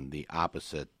and the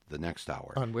opposite the next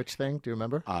hour. On which thing? Do you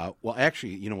remember? Well,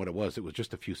 actually, you know what it was? It was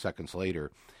just a few seconds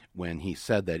later when he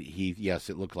said that yes,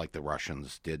 it looked like the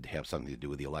Russians did have something to do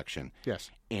with the election. Yes.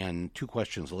 And 2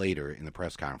 questions later in the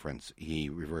press conference, he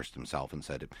reversed himself and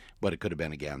said, but it could have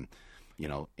been, again,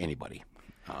 anybody.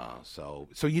 So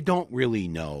you don't really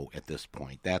know at this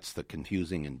point. That's the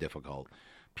confusing and difficult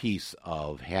piece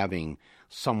of having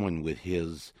someone with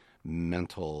his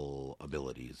mental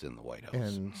abilities in the White House.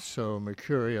 And so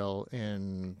mercurial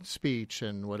in speech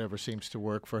and whatever seems to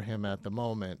work for him at the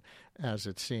moment, as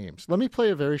it seems. Let me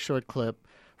play a very short clip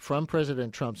from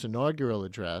President Trump's inaugural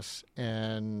address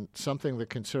and something the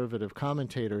conservative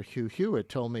commentator Hugh Hewitt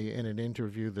told me in an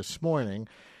interview this morning.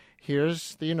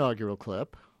 Here's the inaugural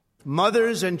clip.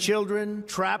 Mothers and children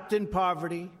trapped in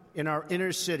poverty in our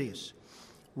inner cities,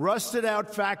 rusted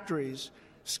out factories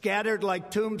scattered like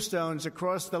tombstones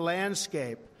across the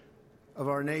landscape of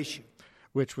our nation.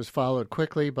 Which was followed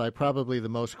quickly by probably the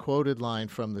most quoted line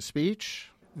from the speech.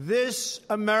 This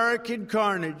American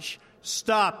carnage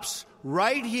stops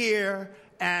right here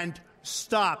and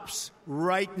stops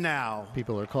right now.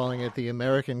 People are calling it the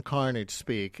American Carnage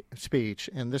speech.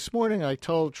 And this morning I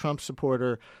told Trump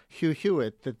supporter Hugh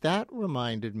Hewitt that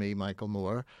reminded me, Michael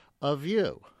Moore, of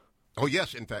you. Oh,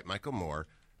 yes. In fact, Michael Moore,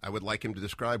 I would like him to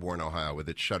describe Warren, Ohio, with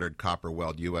its shuttered copper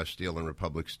weld U.S. Steel and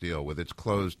Republic Steel, with its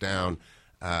closed down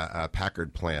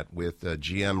Packard plant, with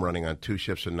GM running on 2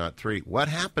 shifts and not 3. What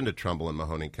happened to Trumbull and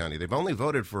Mahoning County? They've only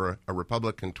voted for a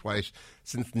Republican twice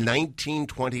since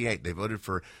 1928. They voted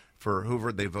for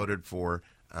Hoover. They voted for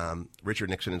Richard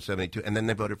Nixon in 72, and then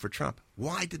they voted for Trump.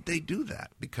 Why did they do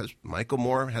that? Because Michael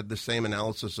Moore had the same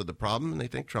analysis of the problem, and they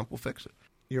think Trump will fix it.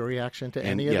 Your reaction to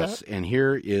any of that? Yes, and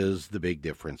here is the big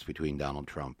difference between Donald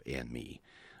Trump and me.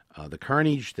 The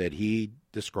carnage that he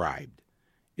described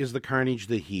is the carnage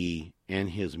that he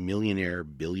and his millionaire,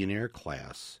 billionaire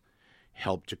class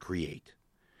helped to create.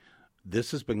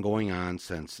 This has been going on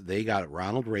since they got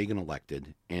Ronald Reagan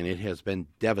elected, and it has been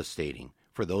devastating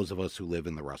for those of us who live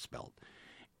in the Rust Belt.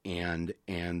 And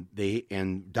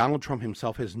Donald Trump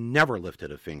himself has never lifted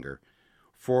a finger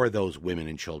for those women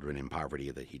and children in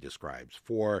poverty that he describes,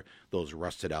 for those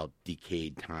rusted-out,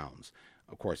 decayed towns.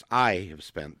 Of course, I have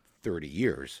spent 30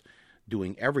 years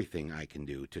doing everything I can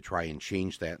do to try and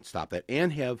change that and stop that,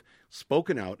 and have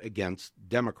spoken out against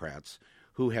Democrats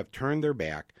who have turned their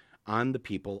back on the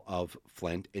people of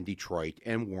Flint and Detroit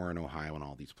and Warren, Ohio, and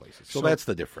all these places. So that's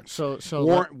the difference. So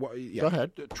Go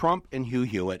ahead. Trump and Hugh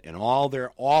Hewitt and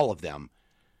all of them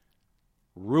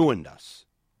ruined us.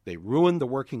 They ruined the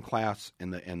working class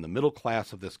and the middle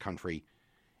class of this country.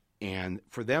 And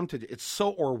for them it's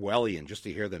so Orwellian just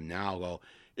to hear them now go,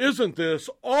 isn't this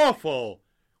awful?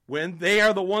 When they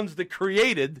are the ones that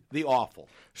created the awful.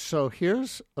 So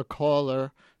here's a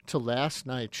caller to last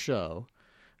night's show,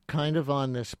 kind of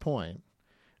on this point.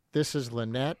 This is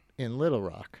Lynette in Little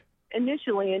Rock.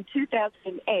 Initially, in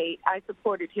 2008, I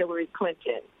supported Hillary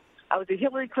Clinton. I was a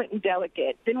Hillary Clinton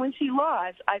delegate. Then when she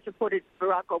lost, I supported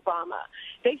Barack Obama.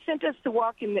 They sent us to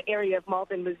walk in the area of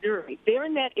Malden, Missouri. There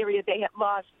in that area, they had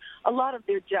lost a lot of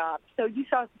their jobs. So you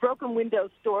saw broken window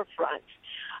storefronts.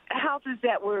 houses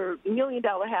that were $1 million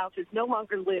houses no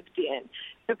longer lived in.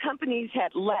 The companies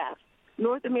had left.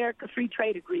 North America Free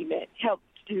Trade Agreement helped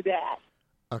do that.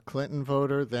 A Clinton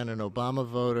voter, then an Obama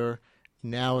voter,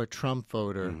 now a Trump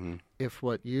voter. Mm-hmm. If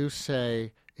what you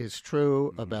say is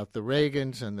true about the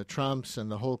Reagans and the Trumps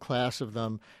and the whole class of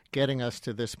them getting us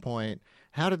to this point,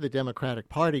 how did the Democratic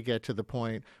Party get to the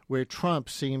point where Trump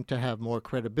seemed to have more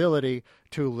credibility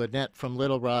to Lynette from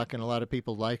Little Rock and a lot of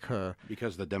people like her?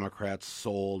 Because the Democrats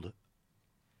sold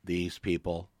these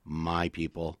people, my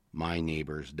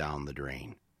neighbors, down the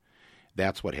drain.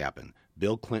 That's what happened.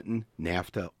 Bill Clinton,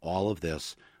 NAFTA, all of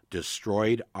this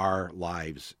destroyed our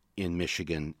lives in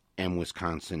Michigan and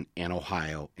Wisconsin and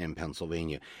Ohio and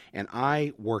Pennsylvania. And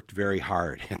I worked very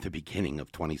hard at the beginning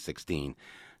of 2016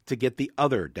 to get the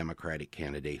other Democratic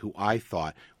candidate who I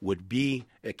thought would be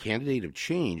a candidate of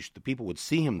change. The people would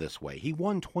see him this way. He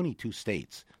won 22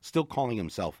 states, still calling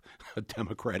himself a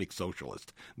Democratic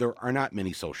socialist. There are not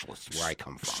many socialists where I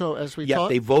come from. So as we Yet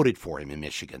they voted for him in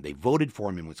Michigan. They voted for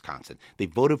him in Wisconsin. They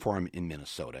voted for him in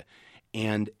Minnesota.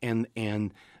 And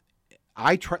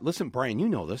I tried. Listen, Brian, you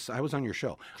know this. I was on your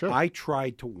show. Sure. I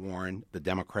tried to warn the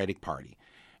Democratic Party.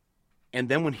 And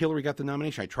then when Hillary got the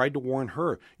nomination, I tried to warn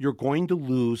her, you're going to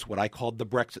lose what I called the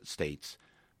Brexit states,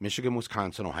 Michigan,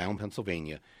 Wisconsin, Ohio, and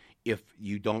Pennsylvania, if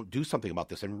you don't do something about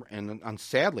this. And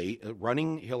sadly,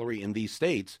 running Hillary in these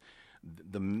states,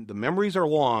 the memories are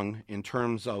long in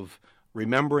terms of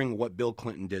remembering what Bill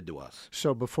Clinton did to us.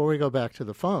 So before we go back to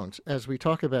the phones, as we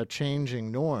talk about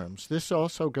changing norms, this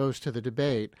also goes to the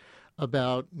debate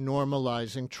about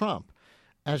normalizing Trump.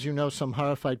 As you know, some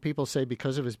horrified people say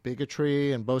because of his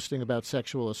bigotry and boasting about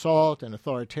sexual assault and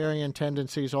authoritarian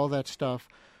tendencies, all that stuff,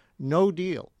 no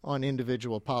deal on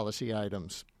individual policy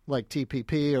items like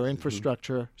TPP or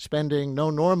infrastructure spending, no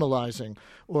normalizing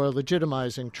or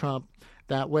legitimizing Trump.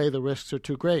 That way the risks are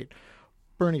too great.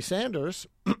 Bernie Sanders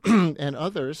and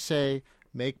others say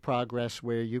make progress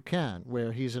where you can,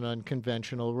 where he's an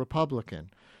unconventional Republican.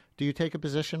 Do you take a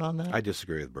position on that? I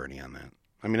disagree with Bernie on that.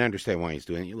 I mean, I understand why he's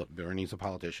doing it. Look, Bernie's a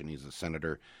politician. He's a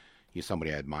senator. He's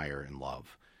somebody I admire and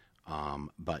love.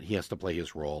 But he has to play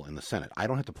his role in the Senate. I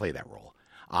don't have to play that role.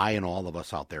 I and all of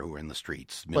us out there who are in the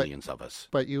streets, millions of us.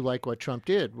 But you like what Trump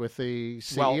did with the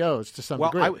CEOs to some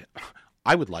degree.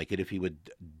 I would like it if he would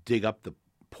dig up the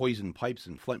poison pipes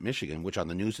in Flint, Michigan, which on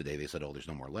the news today they said, oh, there's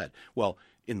no more lead. Well,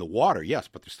 in the water, yes,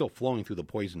 but they're still flowing through the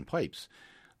poison pipes.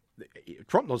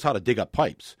 Trump knows how to dig up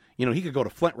pipes. You know, he could go to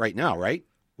Flint right now, right,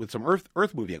 with some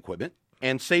earth-moving equipment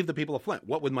and save the people of Flint.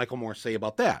 What would Michael Moore say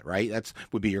about that, right? That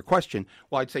would be your question.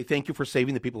 Well, I'd say thank you for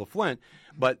saving the people of Flint,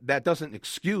 but that doesn't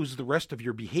excuse the rest of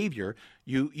your behavior.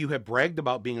 You have bragged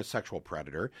about being a sexual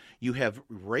predator. You have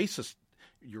racist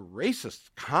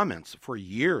comments for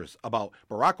years about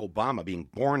Barack Obama being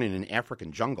born in an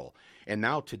African jungle. And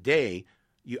now today,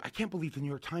 I can't believe the New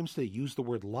York Times today used the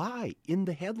word lie in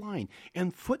the headline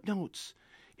and footnotes.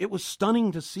 It was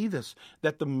stunning to see this,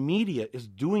 that the media is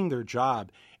doing their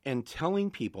job and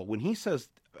telling people, when he says,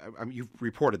 you've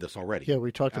reported this already. Yeah,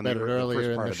 we talked about it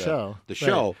earlier in the show. The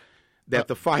show, that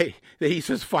that he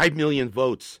says 5 million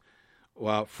votes,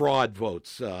 fraud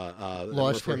votes.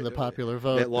 Lost him the popular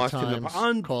vote. That lost him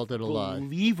the called it a lie.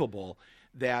 Unbelievable.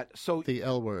 The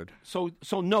L word. So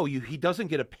no, he doesn't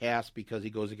get a pass because he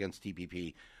goes against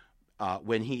TPP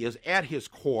when he is at his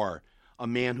core a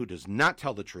man who does not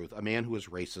tell the truth, a man who is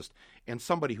racist, and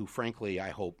somebody who, frankly, I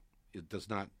hope does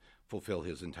not fulfill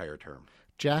his entire term.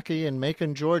 Jackie in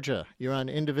Macon, Georgia. You're on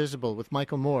Indivisible with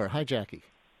Michael Moore. Hi, Jackie.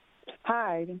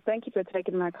 Hi. Thank you for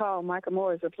taking my call. Michael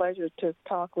Moore, it's a pleasure to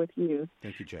talk with you.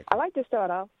 Thank you, Jackie. I'd like to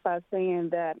start off by saying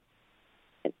that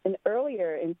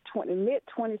earlier in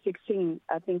mid-2016,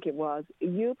 I think it was,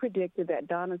 you predicted that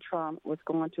Donald Trump was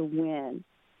going to win.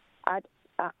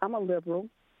 I'm a liberal.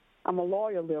 I'm a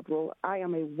loyal liberal. I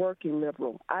am a working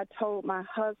liberal. I told my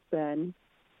husband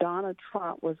Donald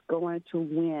Trump was going to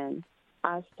win.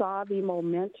 I saw the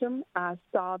momentum. I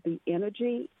saw the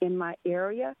energy in my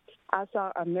area. I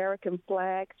saw American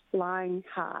flags flying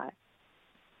high.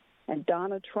 And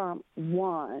Donald Trump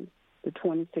won the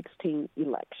 2016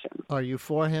 election. Are you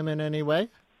for him in any way?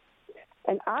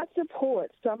 And I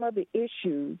support some of the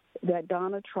issues that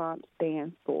Donald Trump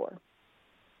stands for.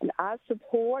 And I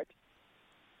support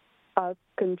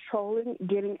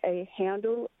getting a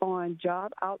handle on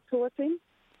job outsourcing.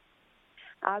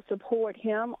 I support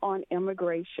him on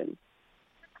immigration.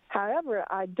 However,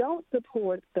 I don't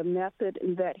support the method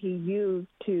that he used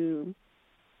to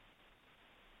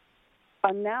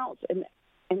announce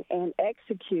and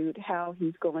execute how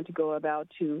he's going to go about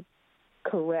to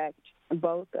correct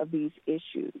both of these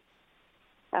issues.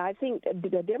 I think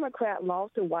the Democrat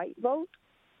lost the white vote,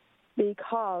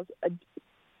 because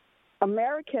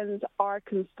Americans are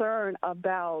concerned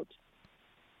about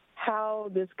how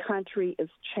this country is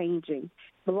changing.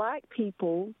 The black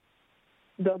people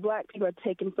are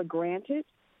taken for granted.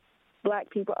 Black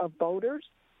people are voters,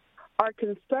 are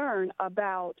concerned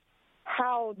about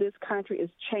how this country is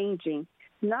changing,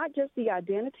 not just the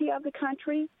identity of the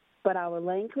country, but our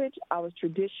language, our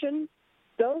tradition.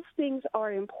 Those things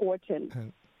are important.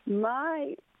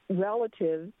 My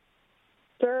relatives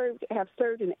have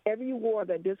served in every war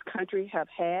that this country have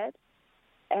had,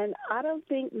 and I don't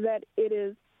think that it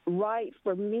is right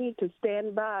for me to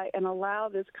stand by and allow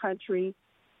this country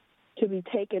to be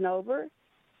taken over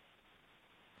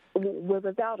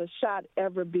without a shot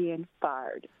ever being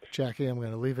fired. Jackie, I'm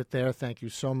going to leave it there. Thank you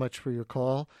so much for your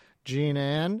call. Jean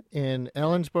Ann in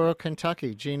Ellensboro,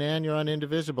 Kentucky. Jean Ann, you're on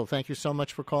Indivisible. Thank you so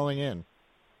much for calling in.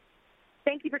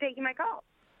 Thank you for taking my call.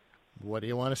 What do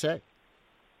you want to say?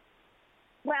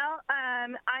 Well,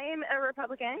 I am a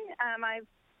Republican. I've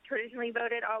traditionally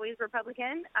voted always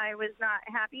Republican. I was not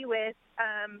happy with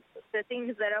the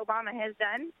things that Obama has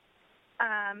done.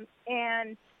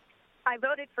 And I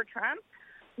voted for Trump,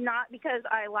 not because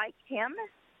I liked him,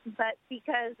 but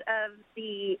because of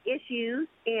the issues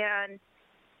and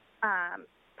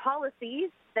policies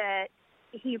that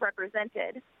he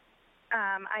represented.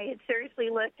 I had seriously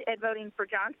looked at voting for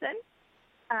Johnson,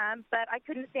 but I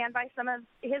couldn't stand by some of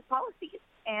his policies.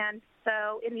 And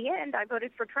so in the end, I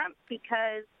voted for Trump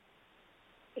because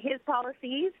his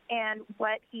policies and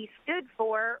what he stood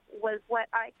for was what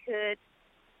I could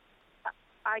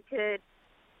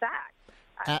back.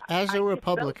 As a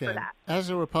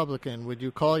Republican, would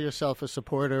you call yourself a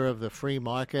supporter of the free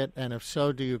market? And if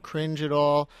so, do you cringe at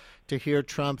all to hear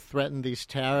Trump threaten these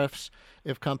tariffs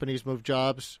if companies move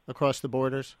jobs across the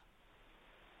borders?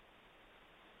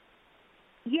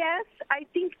 Yes, I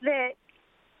think that,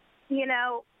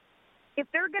 if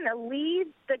they're going to leave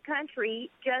the country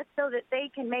just so that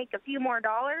they can make a few more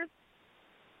dollars,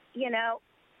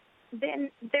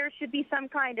 then there should be some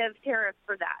kind of tariff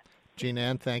for that. Jean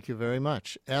Ann, thank you very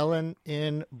much. Ellen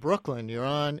in Brooklyn, you're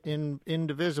on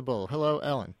Indivisible. Hello,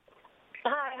 Ellen.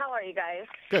 Hi, how are you guys?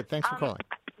 Good, thanks for calling.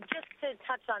 Just to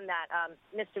touch on that,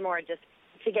 Mr. Moore, just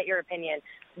to get your opinion,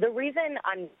 the reason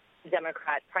I'm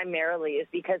Democrat primarily is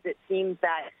because it seems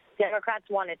that Democrats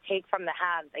want to take from the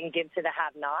haves and give to the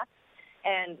have-nots.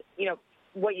 And,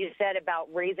 what you said about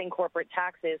raising corporate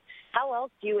taxes, how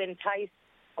else do you entice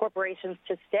corporations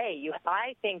to stay?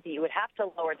 I think that you would have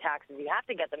to lower taxes. You have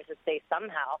to get them to stay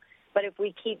somehow. But if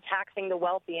we keep taxing the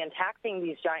wealthy and taxing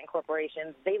these giant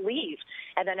corporations, they leave,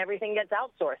 and then everything gets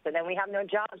outsourced, and then we have no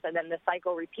jobs, and then the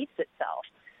cycle repeats itself.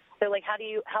 So,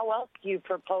 how else do you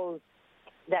propose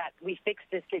that we fix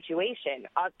this situation?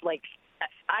 I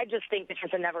just think it's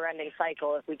just a never-ending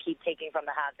cycle if we keep taking from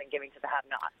the haves and giving to the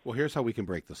have-nots. Well, here's how we can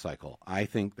break the cycle. I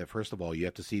think that, first of all, you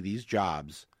have to see these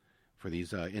jobs for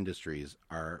these industries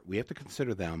we have to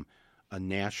consider them a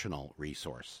national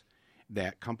resource,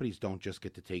 that companies don't just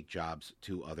get to take jobs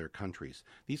to other countries.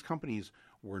 These companies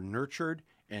were nurtured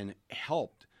and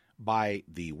helped by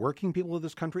the working people of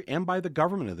this country and by the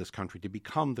government of this country to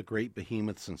become the great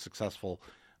behemoths and successful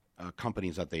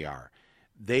companies that they are.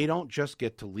 They don't just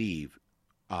get to leave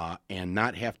and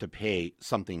not have to pay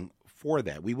something for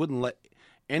that. We wouldn't let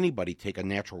anybody take a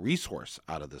natural resource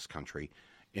out of this country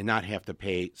and not have to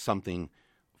pay something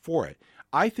for it.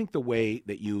 I think the way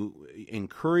that you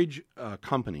encourage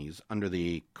companies under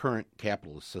the current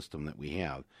capitalist system that we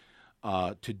have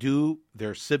to do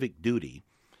their civic duty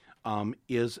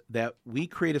is that we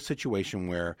create a situation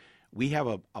where we have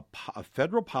a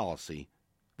federal policy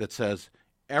that says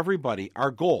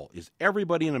our goal is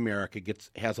everybody in America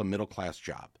has a middle-class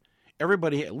job.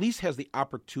 Everybody at least has the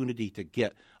opportunity to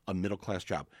get a middle-class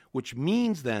job, which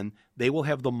means then they will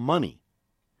have the money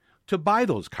to buy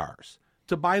those cars,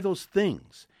 to buy those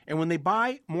things. And when they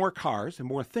buy more cars and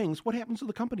more things, what happens to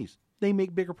the companies? They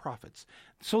make bigger profits.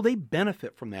 So they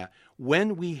benefit from that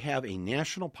when we have a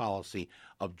national policy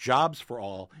of jobs for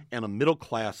all and a middle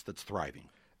class that's thriving.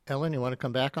 Ellen, you want to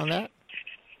come back on that?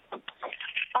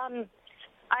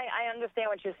 I understand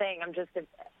what you're saying. I'm just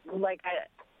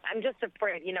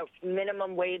afraid.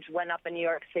 Minimum wage went up in New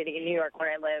York City, New York,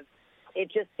 where I live.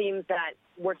 It just seems that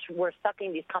we're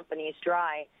sucking these companies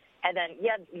dry. And then,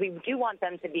 we do want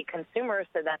them to be consumers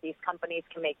so that these companies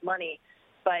can make money,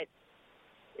 but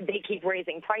they keep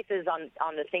raising prices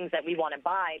on the things that we want to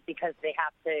buy because they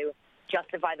have to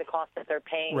justify the cost that they're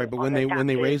paying. Right, but when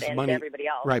they raise money, everybody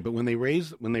else. Right, but when they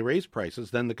raise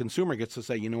prices, then the consumer gets to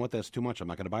say, you know what, that's too much. I'm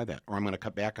not going to buy that, or I'm going to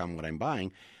cut back on what I'm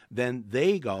buying. Then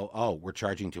they go, oh, we're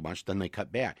charging too much. Then they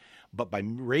cut back. But by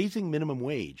raising minimum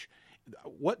wage,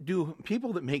 what do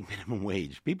people that make minimum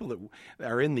wage, people that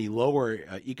are in the lower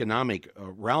economic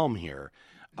realm here,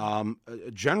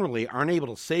 generally aren't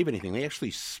able to save anything. They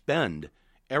actually spend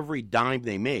every dime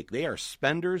they make. They are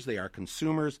spenders. They are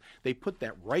consumers. They put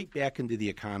that right back into the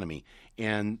economy.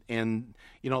 And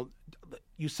you know,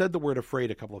 you said the word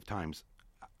afraid a couple of times.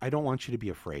 I don't want you to be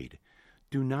afraid.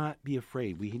 Do not be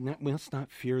afraid. We must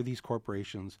not fear these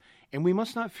corporations, and we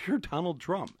must not fear Donald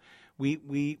Trump.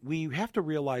 We have to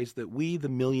realize that we, the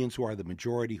millions who are the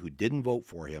majority who didn't vote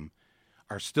for him,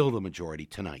 are still the majority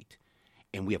tonight.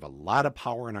 And we have a lot of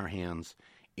power in our hands.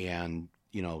 And,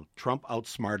 you know, Trump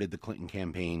outsmarted the Clinton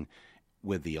campaign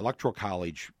with the Electoral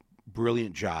College.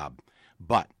 Brilliant job.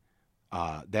 But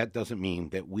that doesn't mean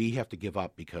that we have to give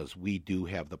up, because we do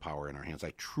have the power in our hands.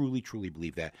 I truly, truly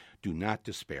believe that. Do not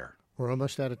despair. We're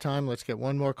almost out of time. Let's get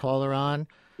one more caller on.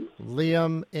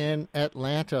 Liam in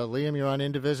Atlanta. Liam, you're on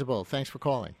Indivisible. Thanks for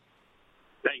calling.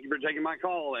 Thank you for taking my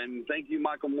call, and thank you,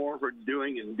 Michael Moore, for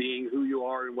doing and being who you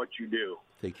are and what you do.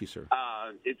 Thank you, sir.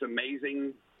 It's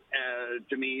amazing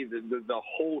to me, the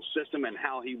whole system and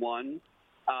how he won.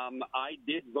 I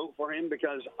did vote for him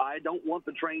because I don't want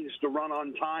the trains to run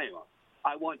on time.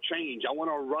 I want change. I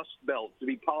want our Rust Belt to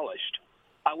be polished.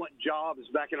 I want jobs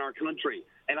back in our country.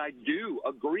 And I do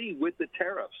agree with the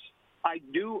tariffs. I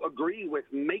do agree with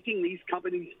making these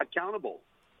companies accountable.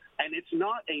 And it's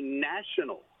not a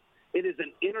national. It is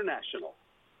an international.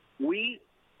 We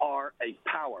are a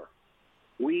power.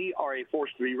 We are a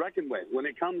force to be reckoned with when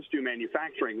it comes to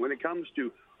manufacturing, when it comes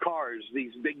to cars,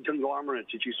 these big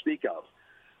conglomerates that you speak of.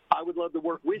 I would love to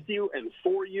work with you and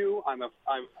for you.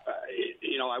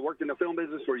 I worked in the film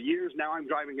business for years. Now I'm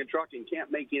driving a truck and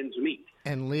can't make ends meet.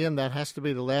 And Liam, that has to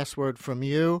be the last word from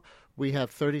you. We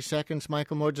have 30 seconds.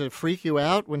 Michael Moore, does it freak you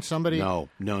out when somebody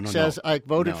says, I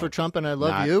voted for Trump and I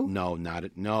love you? No.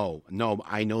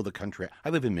 I know the country. I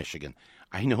live in Michigan.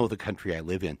 I know the country I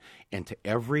live in. And to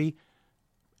every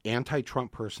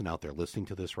anti-Trump person out there listening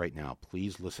to this right now,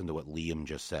 please listen to what Liam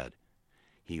just said.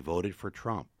 He voted for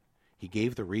Trump. He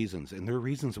gave the reasons, and they're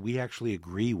reasons we actually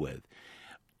agree with.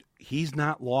 He's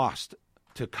not lost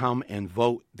to come and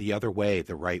vote the other way,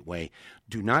 the right way.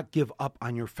 Do not give up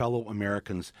on your fellow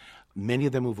Americans. Many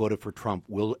of them who voted for Trump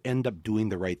will end up doing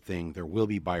the right thing. There will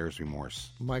be buyer's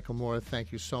remorse. Michael Moore,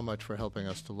 thank you so much for helping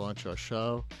us to launch our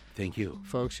show. Thank you.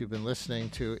 Folks, you've been listening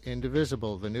to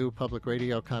Indivisible, the new public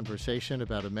radio conversation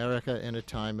about America in a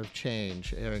time of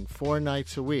change, airing 4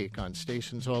 nights a week on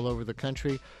stations all over the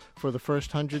country for the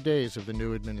first 100 days of the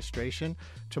new administration.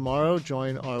 Tomorrow,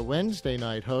 join our Wednesday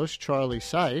night host, Charlie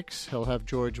Sykes. He'll have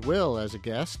George Will as a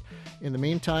guest. In the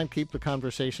meantime, keep the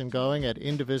conversation going at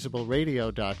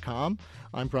indivisibleradio.com.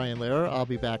 I'm Brian Lehrer. I'll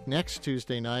be back next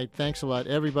Tuesday night. Thanks a lot,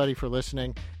 everybody, for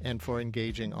listening and for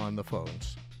engaging on the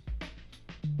phones.